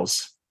it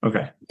gels?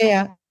 Okay.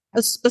 Yeah.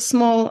 A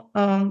small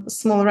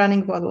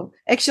running bottle.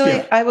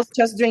 Actually, I was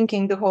just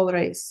drinking the whole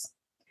race.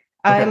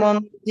 Okay. I'm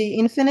on the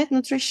Infinite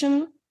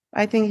Nutrition.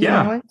 I think you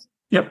know it.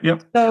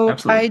 Yep. So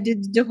absolutely. I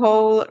did the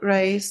whole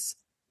race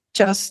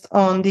just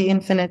on the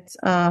Infinite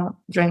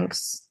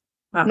drinks.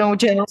 Wow. No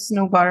gels,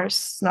 no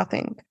bars,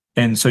 nothing.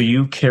 And so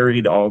you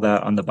carried all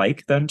that on the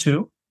bike then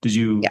too? Did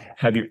you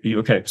have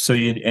okay? So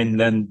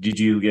then did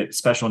you get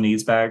special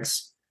needs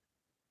bags?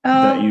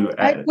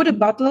 I put a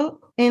bottle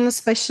in a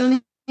special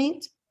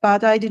need,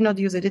 but I did not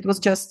use it. It was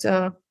just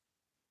a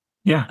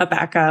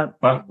backup.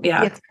 Wow.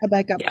 A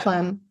backup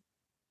plan.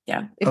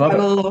 Yeah, if I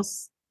will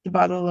lose the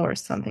bottle or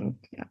something.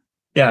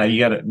 Yeah, you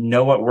got to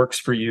know what works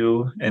for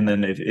you, and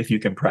then if you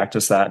can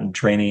practice that in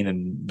training,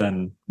 and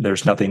then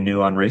there's nothing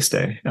new on race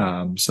day.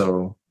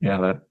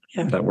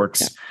 That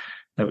works.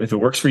 If it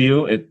works for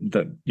you,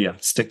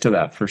 stick to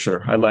that for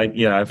sure.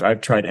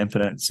 I've tried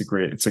Infinite.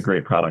 It's a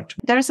great product.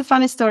 There's a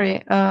funny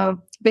story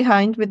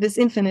behind with this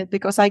Infinite,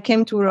 because I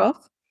came to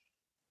Roth,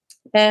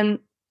 and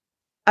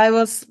I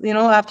was,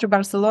 after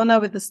Barcelona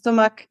with the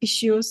stomach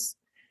issues,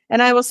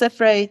 and I was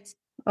afraid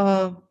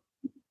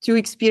to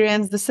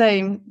experience the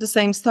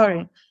same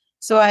story.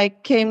 So I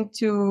came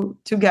to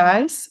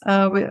guys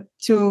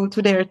to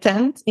their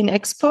tent in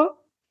Expo.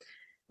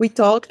 We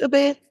talked a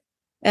bit,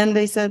 and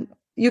they said,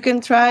 you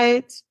can try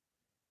it.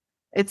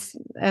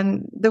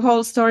 And the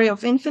whole story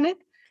of Infinite.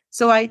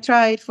 So I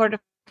tried for the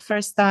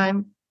first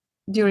time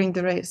during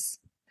the race.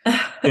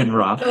 In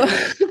Roth.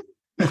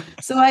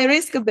 So I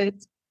risk a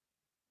bit.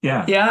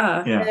 Yeah.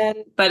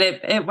 But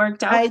it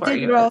worked out for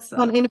you. I did Roth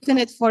on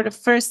Infinite for the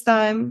first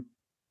time.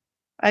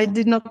 I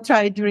did not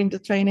try it during the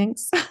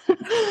trainings.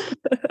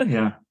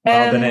 Well,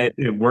 then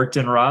it worked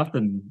in Roth,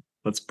 and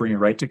let's bring it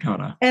right to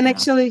Kona. And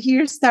actually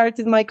here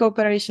started my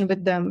cooperation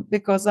with them,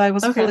 because I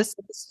was fully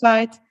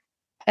satisfied.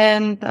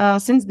 And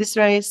since this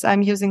race,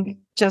 I'm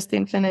using just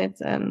Infinite,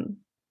 and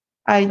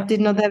I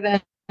did not have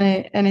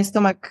any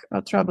stomach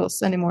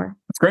troubles anymore.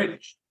 That's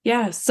great.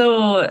 Yeah.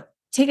 So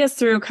take us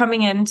through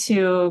coming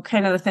into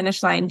kind of the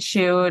finish line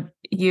shoot.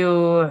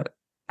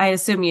 I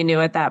assume you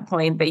knew at that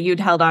point that you'd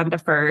held on to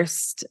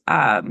first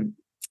in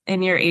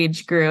your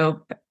age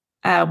group.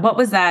 What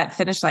was that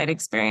finish line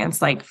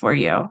experience like for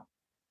you?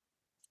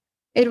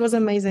 It was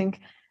amazing.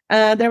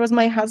 There was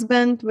my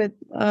husband with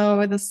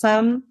a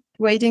son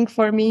waiting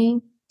for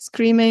me,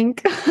 screaming.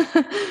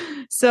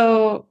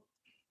 So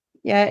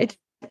yeah,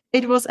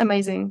 it was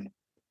amazing.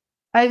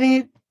 I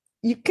think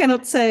you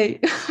cannot say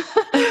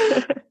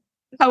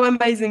how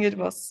amazing it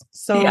was.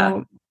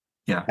 So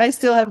yeah, I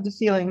still have the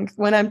feeling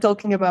when I'm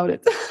talking about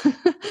it.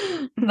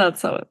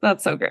 That's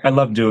so great. I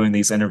love doing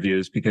these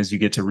interviews because you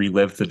get to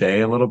relive the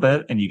day a little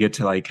bit, and you get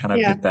to like kind of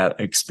get that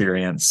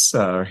experience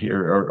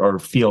here or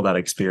feel that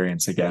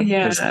experience again.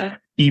 Yeah.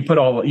 You put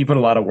a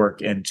lot of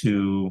work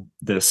into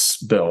this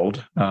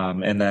build,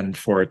 and then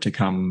for it to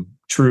come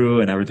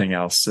true and everything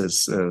else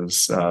is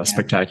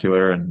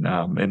spectacular, and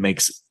it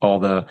makes all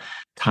the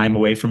time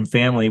away from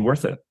family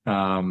worth it.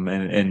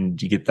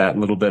 And you get that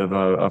little bit of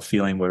a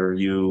feeling where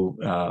you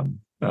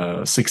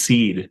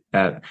succeed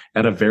at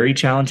a very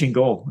challenging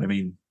goal. I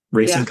mean,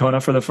 racing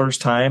Kona for the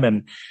first time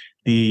and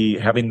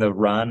having the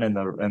run and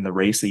the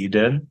race that you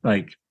did,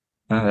 like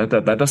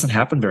that doesn't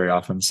happen very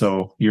often.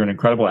 So you're an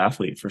incredible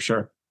athlete for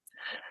sure.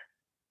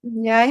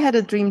 Yeah, I had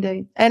a dream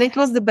day, and it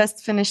was the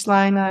best finish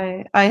line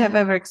I have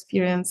ever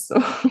experienced. So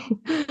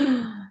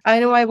I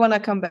know I want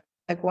to come back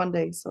one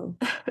day. So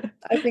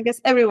I think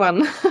it's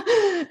everyone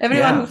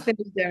who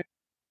finished there.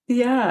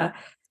 Yeah.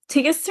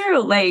 Take us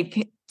through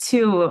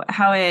to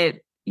how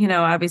it,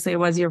 obviously it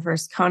was your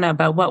first Kona,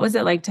 but what was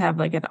it like to have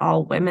like an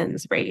all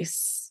women's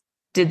race?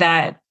 Did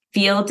that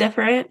feel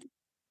different?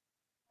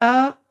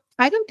 I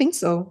don't think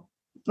so.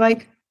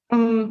 Like,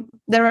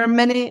 there are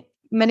many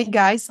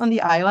guys on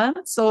the island.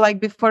 So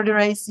like before the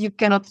race, you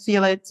cannot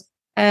feel it.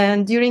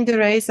 And during the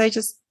race, I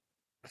just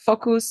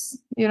focus,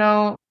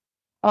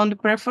 on the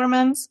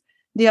performance.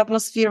 The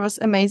atmosphere was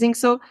amazing.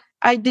 So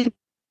I did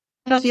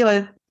not feel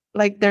it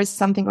like there's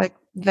something like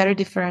very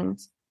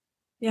different.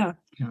 Yeah.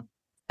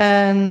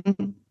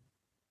 And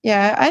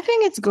yeah, I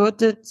think it's good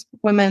that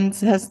women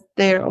has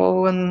their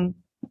own,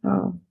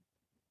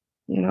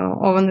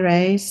 own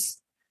race.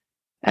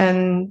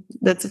 And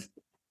that's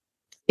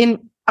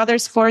in other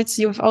sports,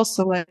 you've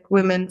also like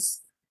women's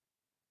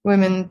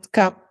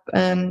cup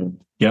and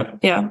right.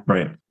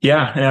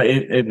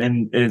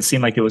 It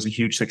seemed like it was a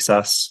huge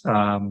success.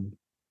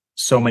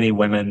 So many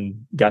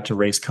women got to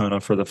race Kona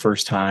for the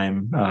first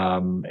time,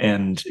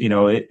 and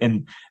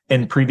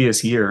in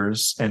previous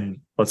years, and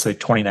let's say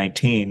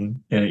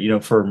 2019,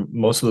 for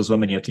most of those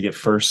women, you have to get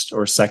first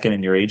or second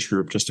in your age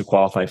group just to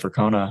qualify for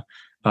Kona.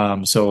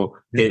 So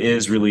it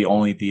is really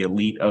only the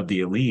elite of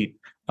the elite.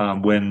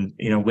 When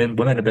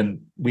women have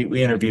been,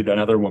 we interviewed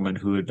another woman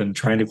who had been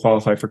trying to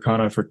qualify for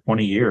Kona for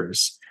 20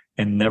 years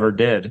and never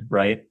did.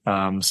 Right.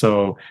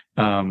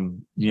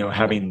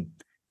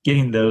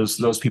 Getting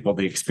those people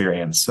the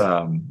experience,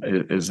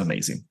 is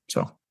amazing.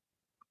 So.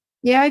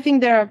 Yeah, I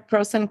think there are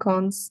pros and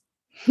cons.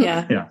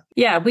 Yeah.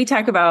 We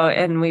talk about,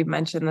 and we've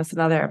mentioned this in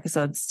other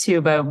episodes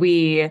too, but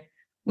we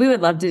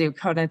would love to do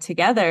Kona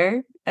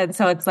together. And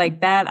so it's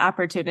like that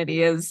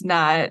opportunity is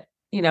not,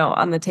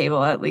 on the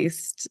table, at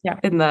least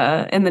in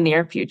the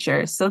near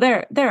future. So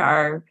there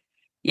are,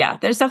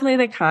 there's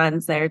definitely the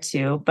cons there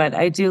too, but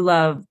I do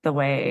love the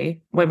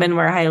way women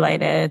were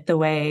highlighted, the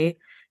way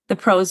the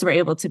pros were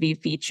able to be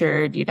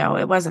featured.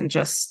 It wasn't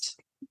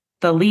just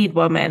the lead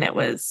woman, it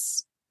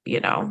was,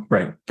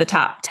 right, the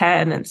top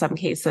 10 in some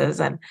cases.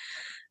 And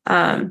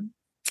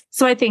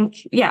so I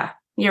think,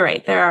 you're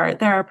right. There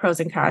are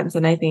pros and cons.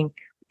 And I think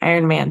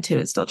Ironman too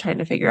is still trying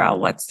to figure out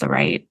what's the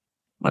right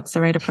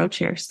approach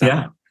here. So.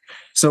 Yeah.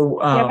 So,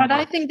 but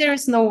I think there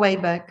is no way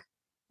back,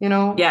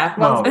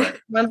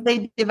 once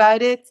they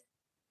divide it,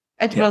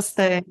 it will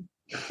stay.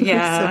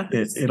 Yeah.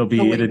 So it'll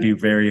be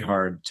very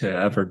hard to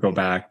ever go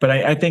back, but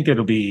I think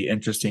it'll be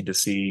interesting to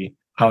see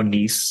how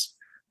Nice,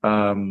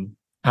 how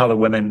the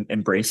women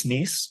embrace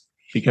Nice,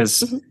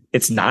 because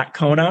it's not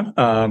Kona.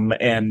 I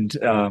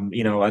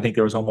think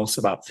there was almost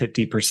about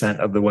 50%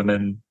 of the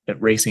women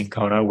at racing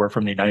Kona were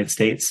from the United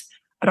States.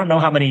 I don't know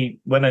how many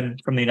women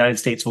from the United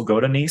States will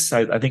go to Nice.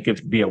 I think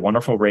it'd be a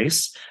wonderful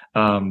race.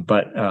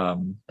 But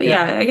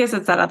I guess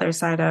it's that other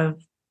side of,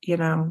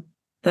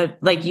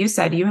 like you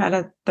said, you had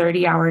a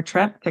 30-hour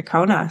trip to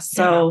Kona.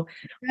 So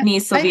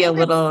Nice will be a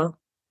little,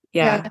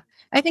 I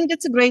think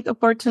that's a great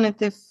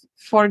opportunity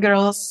for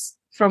girls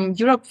from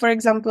Europe, for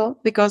example,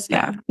 because,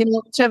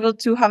 travel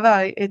to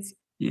Hawaii, it's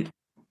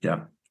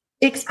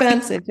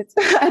expensive.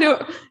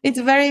 It's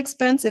very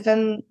expensive.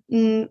 And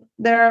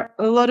there are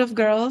a lot of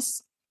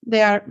girls.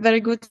 They are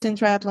very good in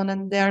triathlon,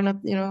 and they are not,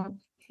 able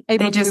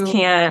they just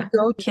can't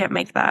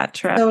make that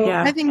trip. So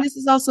I think this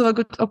is also a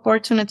good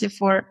opportunity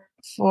for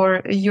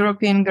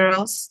European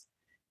girls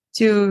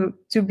to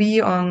be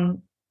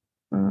on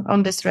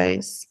this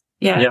race.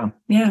 Yeah.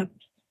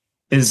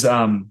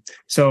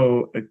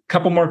 So a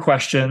couple more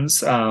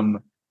questions.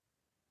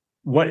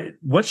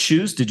 what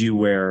shoes did you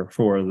wear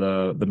for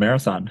the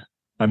marathon?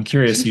 I'm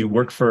curious. You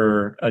work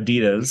for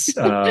Adidas.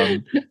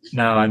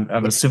 Now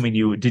I'm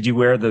assuming did you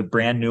wear the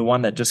brand new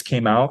one that just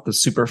came out, the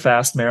super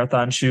fast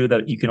marathon shoe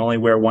that you can only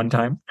wear one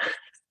time?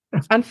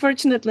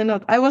 Unfortunately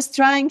not. I was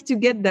trying to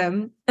get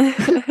them.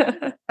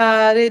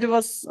 It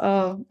was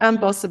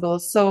impossible.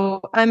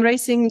 So I'm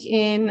racing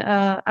in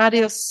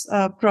Adios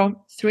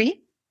Pro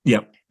 3.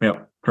 Yep.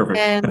 Perfect.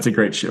 And that's a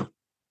great shoe.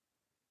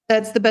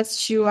 That's the best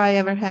shoe I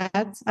ever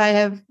had. I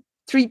have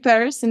 3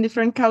 pairs in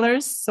different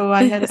colors. So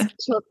I had a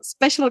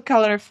special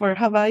color for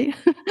Hawaii.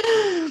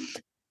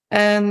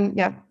 And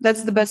yeah,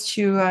 that's the best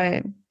shoe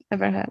I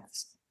ever had.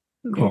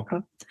 Cool.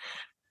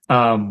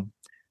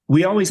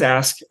 We always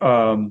ask,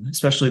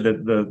 especially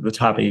the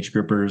top age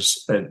groupers,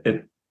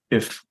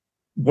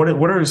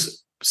 what are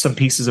some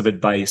pieces of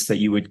advice that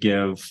you would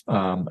give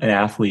an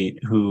athlete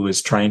who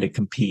is trying to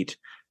compete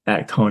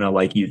at Kona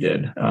like you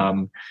did?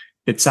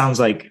 It sounds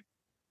like,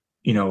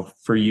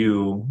 for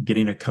you,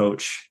 getting a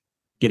coach,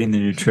 getting the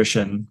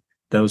nutrition,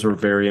 those were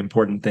very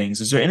important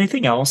things. Is there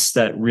anything else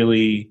that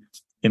really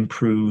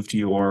improved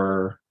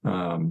your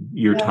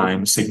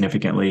time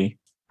significantly?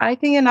 I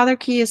think another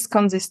key is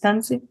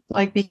consistency,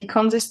 like be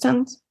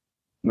consistent,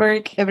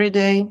 work every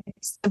day,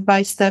 step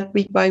by step,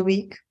 week by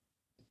week.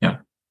 Yeah.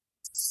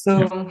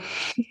 So,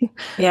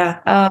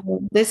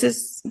 this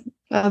is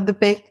the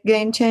big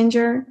game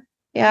changer.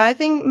 Yeah, I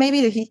think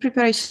maybe the heat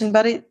preparation,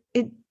 but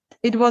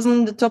it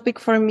wasn't the topic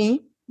for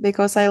me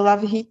because I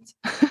love heat.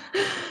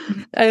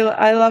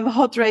 I love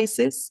hot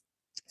races.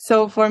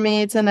 So for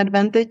me, it's an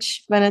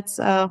advantage when it's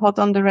hot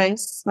on the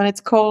race. When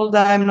it's cold,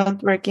 I'm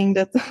not working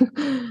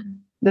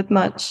that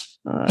much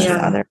as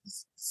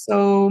others.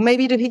 So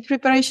maybe the heat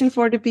preparation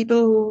for the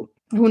people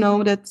who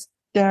know that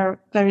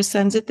they're very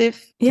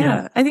sensitive.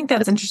 Yeah, I think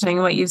that's interesting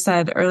what you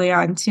said early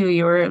on too.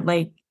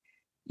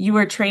 You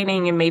were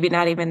training and maybe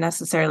not even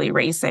necessarily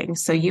racing.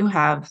 So you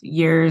have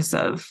years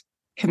of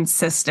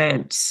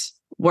consistent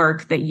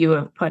work that you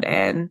have put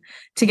in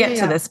to get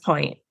to this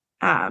point.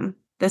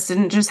 This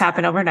didn't just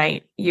happen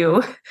overnight.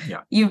 You've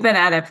been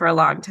at it for a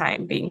long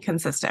time, being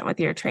consistent with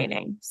your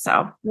training.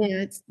 So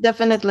it's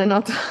definitely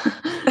not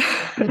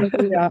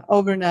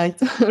overnight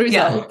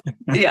result.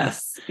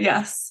 Yes.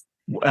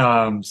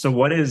 So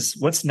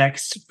what's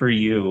next for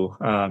you?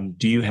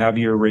 Do you have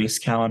your race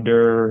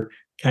calendar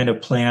kind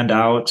of planned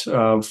out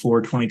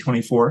for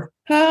 2024?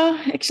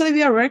 Actually,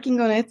 we are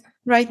working on it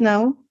right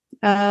now.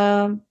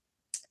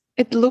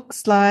 It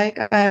looks like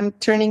I'm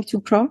turning to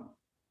pro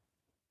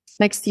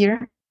next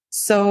year.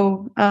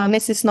 So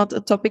this is not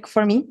a topic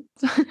for me,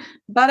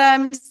 but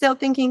I'm still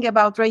thinking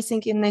about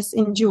racing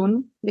in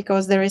June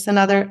because there is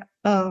another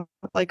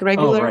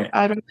regular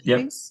Ironman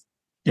race.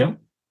 Yeah.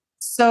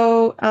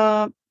 So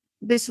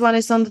this one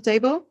is on the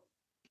table,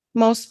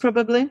 most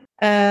probably,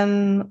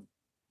 and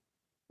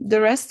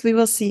the rest we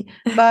will see.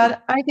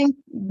 But I think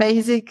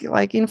basic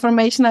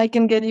information I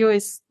can get you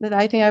is that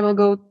I think I will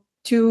go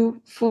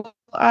 2 full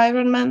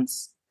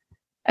Ironmans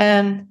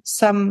and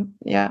some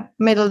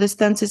middle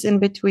distances in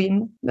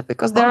between,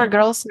 because there are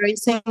girls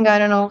racing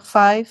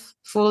 5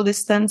 full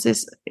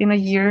distances in a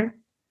year.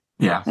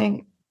 I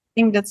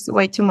think that's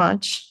way too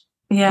much.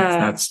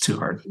 That's too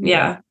hard.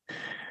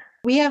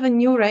 We have a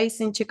new race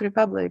in Czech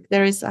Republic.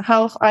 There is a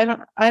half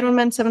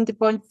Ironman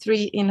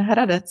 70.3 in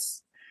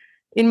Hradec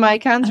in my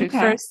country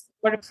for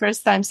the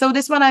first time. So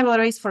this one I will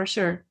race for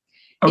sure.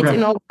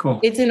 Cool.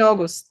 It's in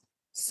August.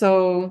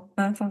 So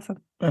that's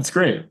awesome. That's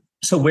great.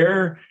 So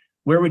where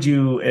would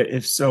you,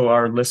 if so,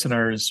 our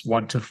listeners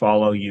want to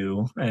follow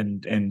you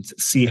and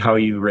see how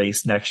you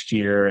race next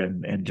year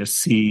and just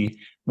see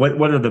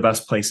what are the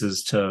best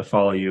places to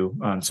follow you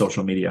on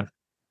social media?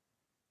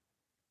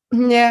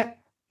 Yeah,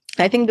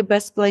 I think the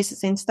best place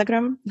is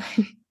Instagram.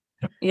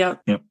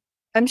 Yep.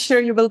 I'm sure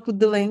you will put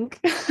the link.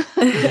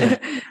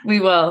 We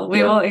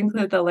will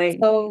include the link.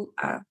 So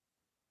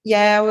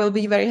I will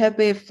be very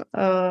happy if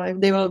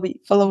they will be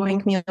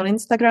following me on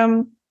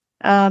Instagram.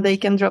 They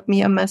can drop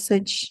me a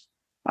message.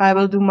 I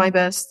will do my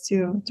best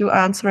to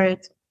answer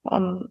it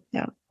on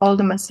all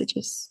the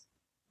messages.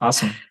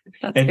 Awesome.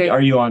 That's great.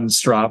 Are you on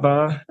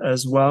Strava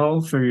as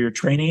well for your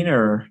training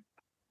or?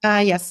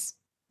 Yes.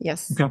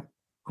 Okay,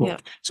 cool. Yeah.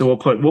 So we'll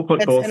put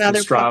That's both the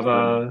Strava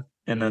platform.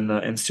 And then the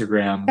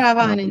Instagram.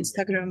 Strava and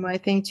Instagram, I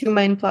think 2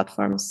 main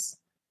platforms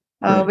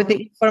with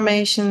the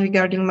information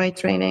regarding my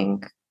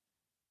training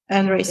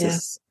and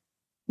races.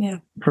 Yeah.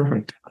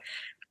 Perfect.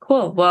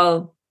 Cool.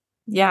 Well,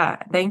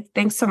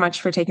 thanks so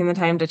much for taking the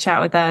time to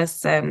chat with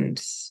us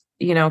and,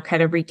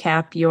 kind of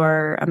recap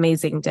your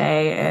amazing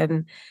day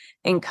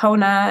in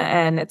Kona.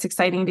 And it's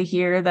exciting to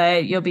hear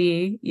that you'll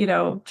be,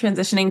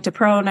 transitioning to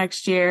pro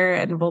next year,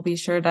 and we'll be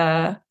sure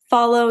to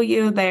follow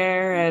you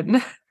there.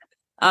 And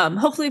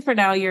hopefully for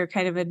now, you're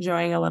kind of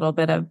enjoying a little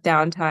bit of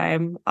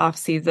downtime off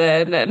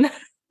season. And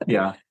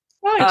Well,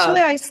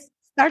 actually, I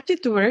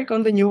started to work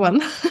on the new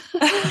one.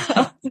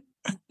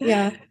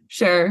 Yeah.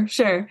 Sure.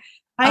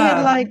 I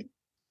had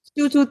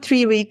 2 to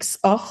 3 weeks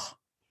off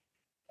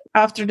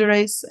after the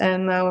race,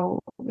 and now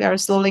we are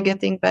slowly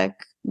getting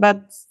back.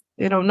 But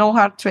no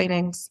hard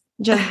trainings,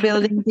 just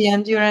building the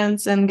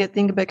endurance and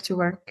getting back to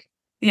work.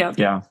 Yeah.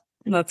 Yeah.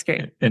 That's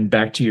great. And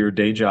back to your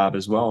day job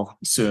as well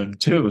soon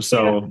too.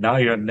 So now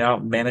you're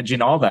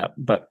managing all that,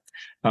 but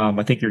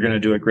I think you're going to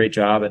do a great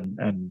job,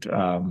 and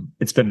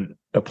it's been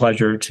a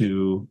pleasure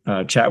to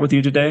chat with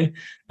you today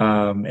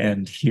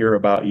and hear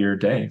about your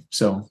day.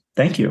 So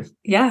thank you.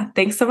 Yeah.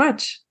 Thanks so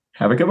much.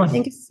 Have a good one.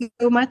 Thank you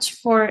so much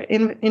for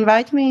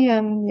inviting me.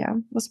 And yeah,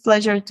 it was a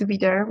pleasure to be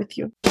there with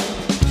you.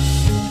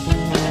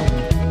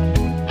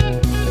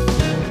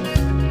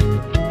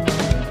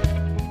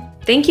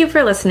 Thank you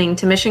for listening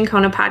to Mission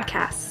Kona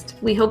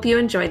podcast. We hope you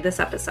enjoyed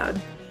this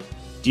episode.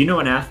 Do you know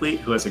an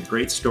athlete who has a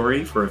great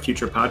story for a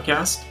future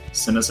podcast?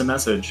 Send us a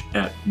message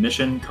at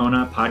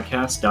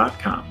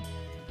missionkonapodcast.com.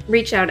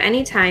 Reach out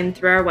anytime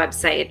through our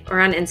website or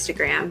on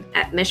Instagram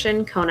at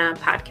Mission Kona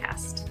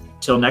Podcast.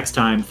 Till next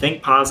time,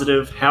 think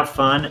positive, have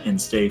fun, and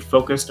stay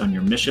focused on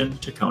your mission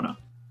to Kona.